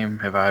 What game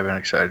have I been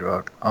excited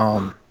about?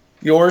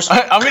 Yours.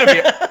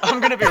 I'm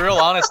gonna be real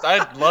honest.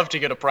 I'd love to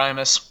get a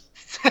Primus.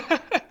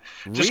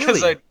 Just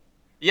because Really?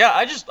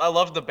 I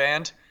love the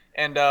band,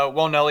 and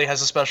Will Nelly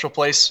has a special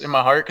place in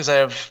my heart because I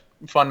have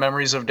fun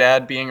memories of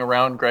Dad being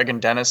around Greg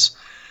and Dennis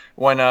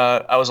when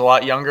I was a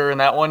lot younger in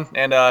that one,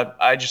 and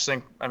I just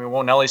think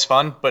Will Nelly's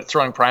fun, but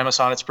throwing Primus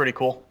on it's pretty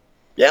cool.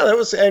 Yeah,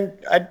 and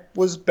I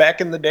was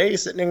back in the day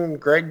sitting in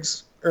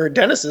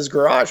Dennis's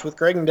garage with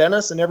Greg and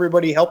Dennis and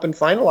everybody helping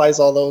finalize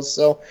all those.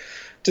 So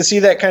to see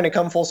that kind of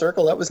come full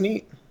circle, that was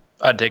neat.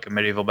 I'd take a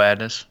Medieval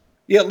Madness.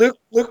 Yeah,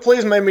 Luke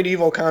plays my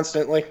Medieval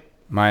constantly.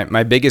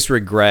 My biggest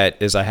regret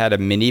is I had a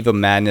Medieval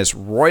Madness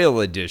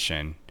Royal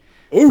Edition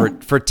for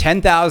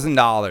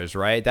 $10,000,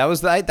 right? That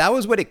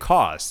was what it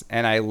cost,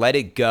 and I let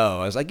it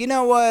go. I was like, you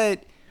know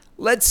what?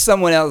 Let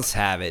someone else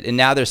have it. And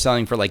now they're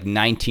selling for like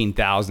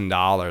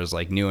 $19,000,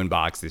 like new in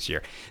box this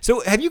year.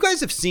 So have you guys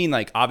seen,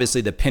 like,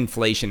 obviously the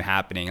pinflation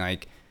happening?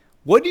 Like,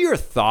 what are your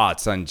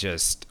thoughts on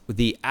just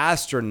the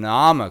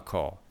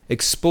astronomical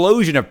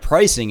explosion of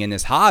pricing in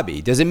this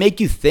hobby? Does it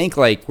make you think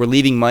like we're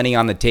leaving money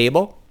on the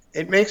table?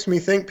 It makes me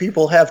think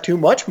people have too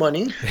much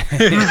money.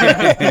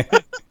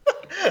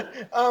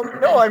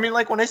 No,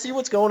 like when I see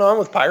what's going on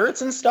with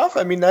Pirates and stuff,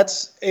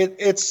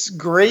 it's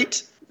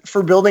great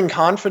for building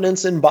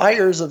confidence in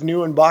buyers of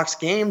new in-box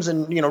games.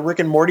 And, Rick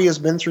and Morty has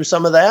been through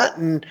some of that.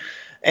 And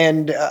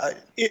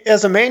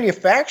as a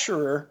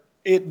manufacturer,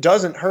 it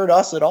doesn't hurt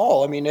us at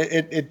all.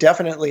 It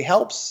definitely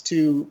helps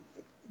to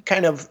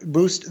kind of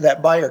boost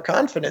that buyer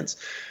confidence.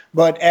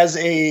 But as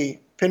a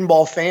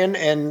pinball fan,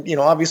 and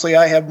obviously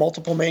I have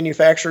multiple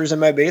manufacturers in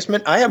my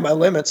basement, I have my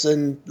limits,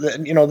 and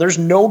there's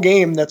no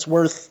game that's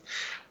worth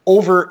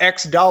over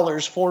X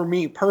dollars for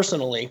me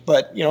personally.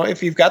 But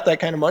if you've got that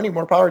kind of money,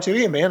 more power to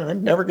you, man.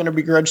 I'm never going to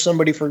begrudge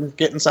somebody for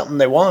getting something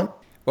they want.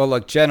 Well,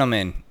 look,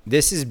 gentlemen,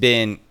 this has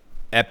been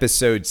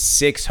episode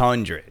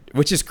 600,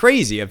 which is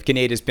crazy, of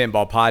Kaneda's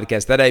Pinball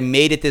Podcast, that I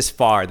made it this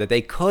far, that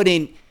they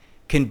couldn't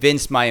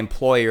convince my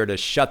employer to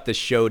shut the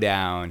show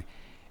down.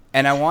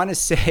 And I want to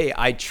say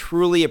I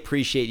truly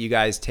appreciate you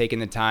guys taking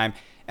the time.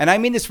 And I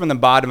mean this from the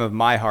bottom of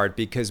my heart,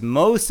 because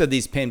most of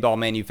these pinball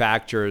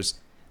manufacturers,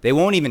 they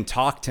won't even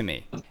talk to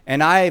me.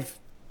 And I've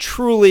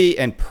truly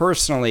and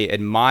personally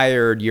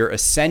admired your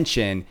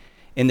ascension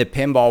in the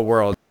pinball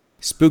world.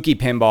 Spooky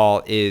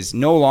Pinball is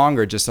no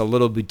longer just a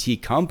little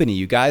boutique company.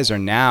 You guys are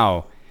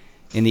now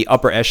in the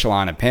upper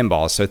echelon of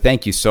pinball. So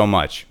thank you so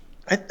much.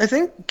 I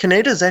think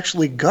Kaneda's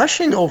actually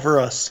gushing over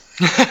us.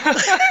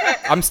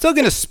 I'm still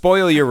gonna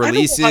spoil your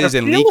releases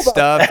and leak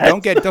stuff.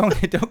 Don't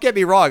get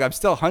me wrong. I'm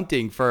still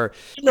hunting for.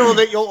 You know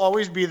that you'll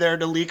always be there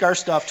to leak our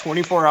stuff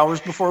 24 hours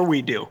before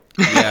we do.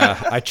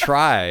 Yeah, I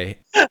try.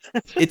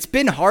 It's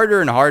been harder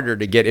and harder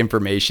to get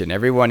information.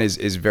 Everyone is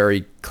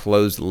very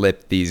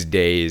closed-lipped these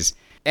days.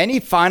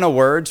 Any final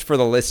words for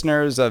the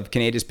listeners of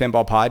Kaneda's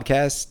Pinball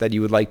Podcast that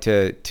you would like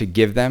to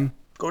give them?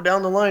 Go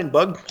down the line,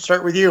 Bug.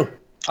 Start with you.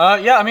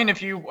 Yeah, I mean,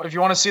 if you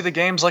want to see the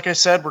games, like I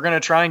said, we're going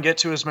to try and get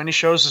to as many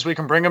shows as we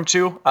can bring them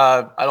to.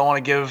 I don't want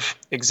to give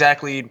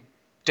exactly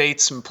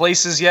dates and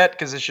places yet,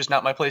 because it's just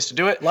not my place to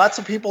do it. Lots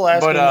of people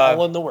asking,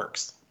 all in the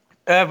works.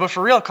 But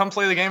for real, come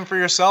play the game for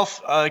yourself.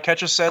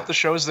 Catch us at the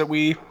shows that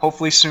we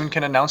hopefully soon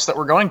can announce that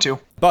we're going to.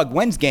 Bug,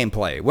 when's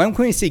gameplay? When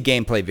can we see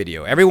gameplay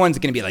video? Everyone's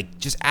going to be like,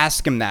 just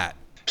ask him that.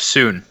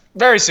 Soon.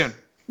 Very soon.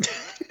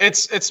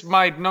 It's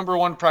my number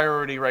one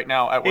priority right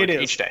now at work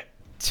each day.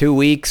 2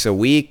 weeks, a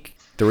week,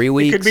 3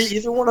 weeks? It could be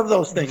either one of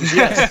those things,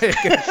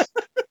 yes.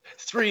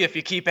 3 if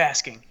you keep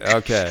asking.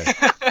 Okay.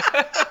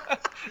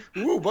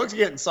 Ooh, Bug's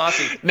getting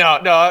saucy. No,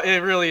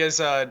 it really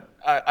is.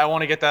 I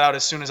want to get that out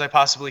as soon as I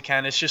possibly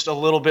can. It's just a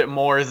little bit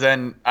more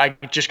than I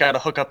just got to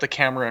hook up the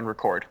camera and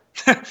record.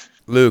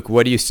 Luke,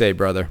 what do you say,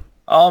 brother?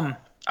 I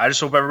just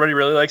hope everybody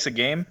really likes the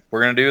game.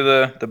 We're going to do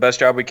the best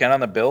job we can on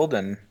the build,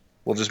 and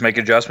we'll just make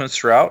adjustments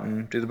throughout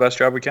and do the best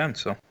job we can.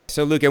 So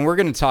Luke, and we're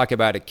going to talk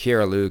about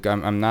Akira, Luke.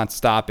 I'm not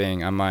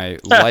stopping on my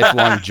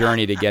lifelong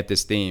journey to get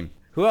this theme.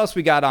 Who else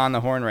we got on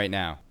the horn right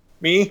now?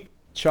 Me.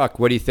 Chuck,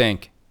 what do you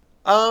think?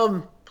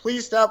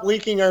 Please stop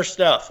leaking our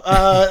stuff.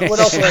 What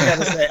else do I got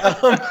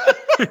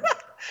to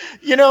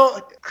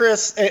say?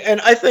 Chris,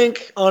 and I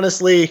think,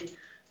 honestly,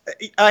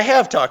 I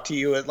have talked to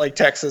you at like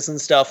Texas and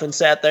stuff and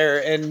sat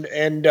there,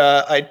 and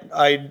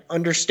I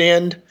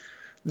understand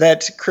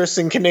that Chris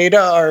and Kaneda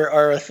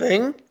are a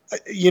thing.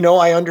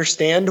 I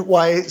understand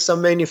why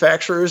some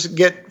manufacturers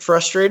get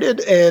frustrated,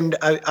 and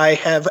I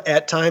have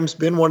at times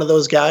been one of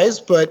those guys,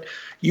 but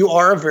you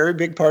are a very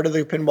big part of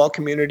the pinball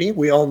community.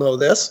 We all know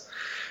this,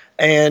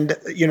 and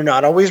you're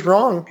not always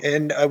wrong,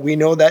 and we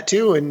know that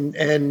too,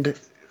 and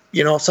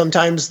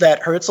sometimes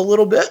that hurts a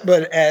little bit,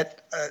 but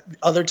at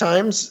other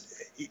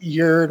times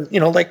you're,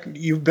 like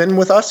you've been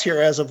with us here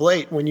as of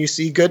late. When you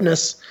see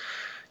goodness,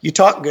 you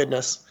talk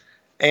goodness.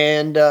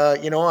 And,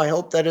 I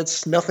hope that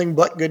it's nothing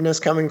but goodness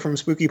coming from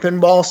Spooky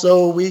Pinball,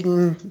 so we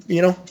can,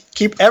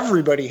 keep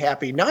everybody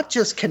happy, not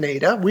just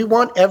Kaneda. We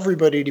want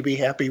everybody to be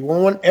happy. We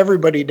want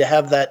everybody to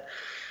have that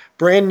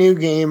brand new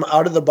game,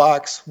 out of the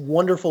box,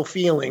 wonderful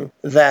feeling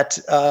that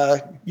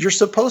you're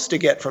supposed to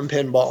get from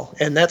pinball.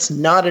 And that's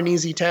not an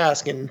easy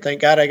task. And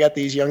thank God I got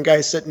these young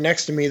guys sitting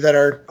next to me that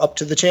are up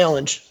to the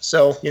challenge.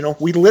 So,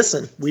 we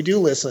listen. We do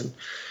listen.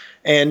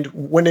 And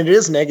when it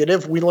is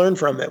negative, we learn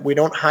from it. We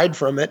don't hide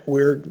from it.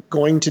 We're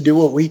going to do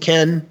what we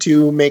can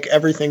to make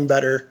everything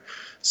better,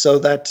 so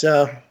that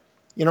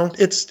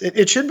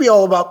it should be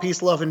all about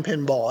peace, love, and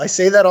pinball. I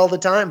say that all the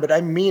time, but I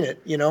mean it.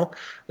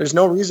 There's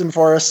no reason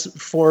for us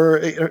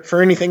for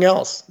anything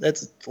else.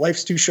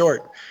 Life's too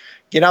short.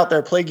 Get out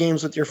there, play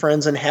games with your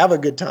friends, and have a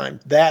good time.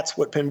 That's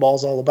what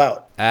pinball's all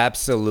about.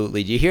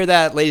 Absolutely. Do you hear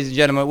that, ladies and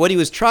gentlemen? What he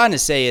was trying to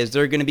say is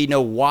there are going to be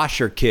no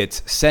washer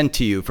kits sent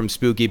to you from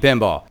Spooky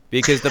Pinball,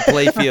 because the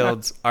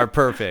playfields are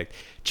perfect.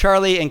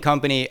 Charlie and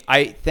company,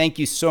 I thank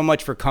you so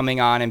much for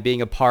coming on and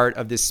being a part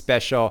of this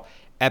special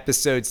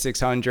episode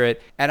 600.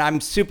 And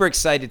I'm super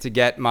excited to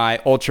get my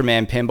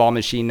Ultraman pinball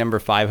machine number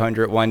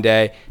 500 one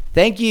day.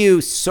 Thank you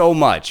so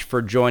much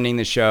for joining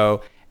the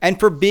show and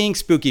for being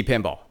Spooky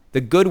Pinball. The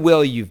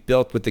goodwill you've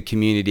built with the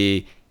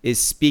community is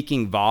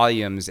speaking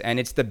volumes, and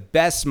it's the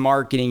best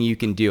marketing you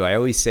can do. I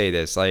always say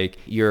this, like,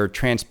 your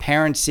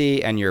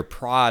transparency and your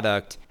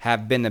product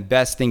have been the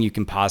best thing you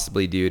can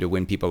possibly do to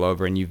win people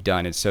over, and you've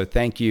done it. So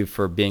thank you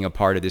for being a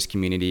part of this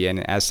community.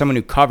 And as someone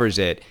who covers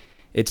it,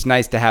 it's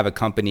nice to have a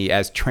company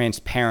as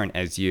transparent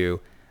as you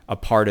a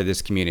part of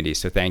this community.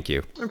 So thank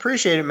you. I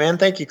appreciate it, man.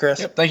 Thank you,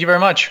 Chris. Yep, thank you very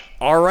much.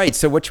 All right.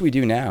 So what should we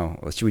do now?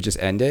 Should we just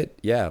end it?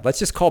 Yeah. Let's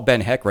just call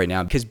Ben Heck right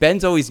now, because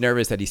Ben's always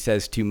nervous that he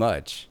says too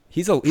much.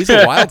 He's a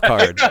wild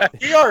card.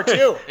 You are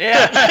too.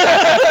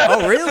 Yeah.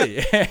 Oh,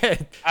 really?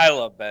 I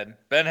love Ben.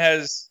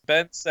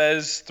 Ben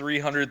says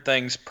 300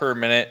 things per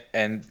minute,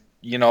 and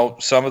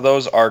some of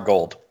those are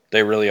gold.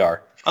 They really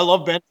are. I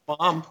love Ben's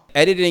mom.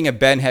 Editing a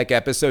Ben Heck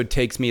episode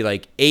takes me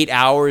like 8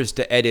 hours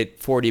to edit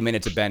 40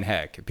 minutes of Ben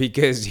Heck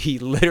because he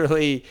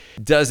literally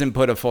doesn't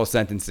put a full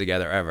sentence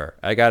together ever.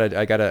 I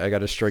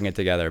gotta string it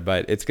together,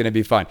 but it's gonna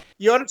be fun.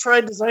 You ought to try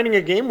designing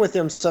a game with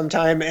him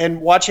sometime and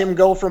watch him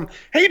go from,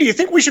 hey, do you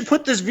think we should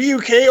put this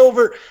VUK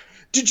over?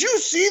 Did you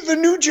see the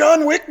new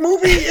John Wick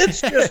movie?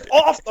 It's just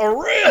off the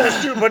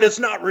rails, dude, but it's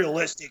not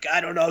realistic. I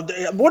don't know.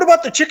 What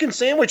about the chicken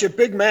sandwich at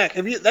Big Mac?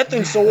 That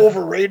thing's so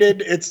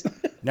overrated.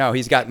 No,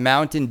 he's got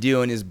Mountain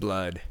Dew in his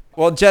blood.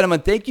 Well, gentlemen,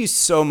 thank you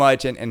so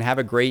much, and have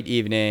a great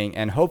evening.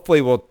 And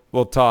hopefully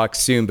we'll talk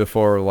soon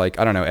before, like,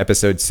 I don't know,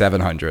 episode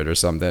 700 or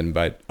something.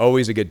 But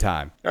always a good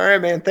time. All right,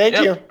 man. Thank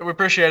you. We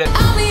appreciate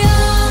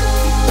it.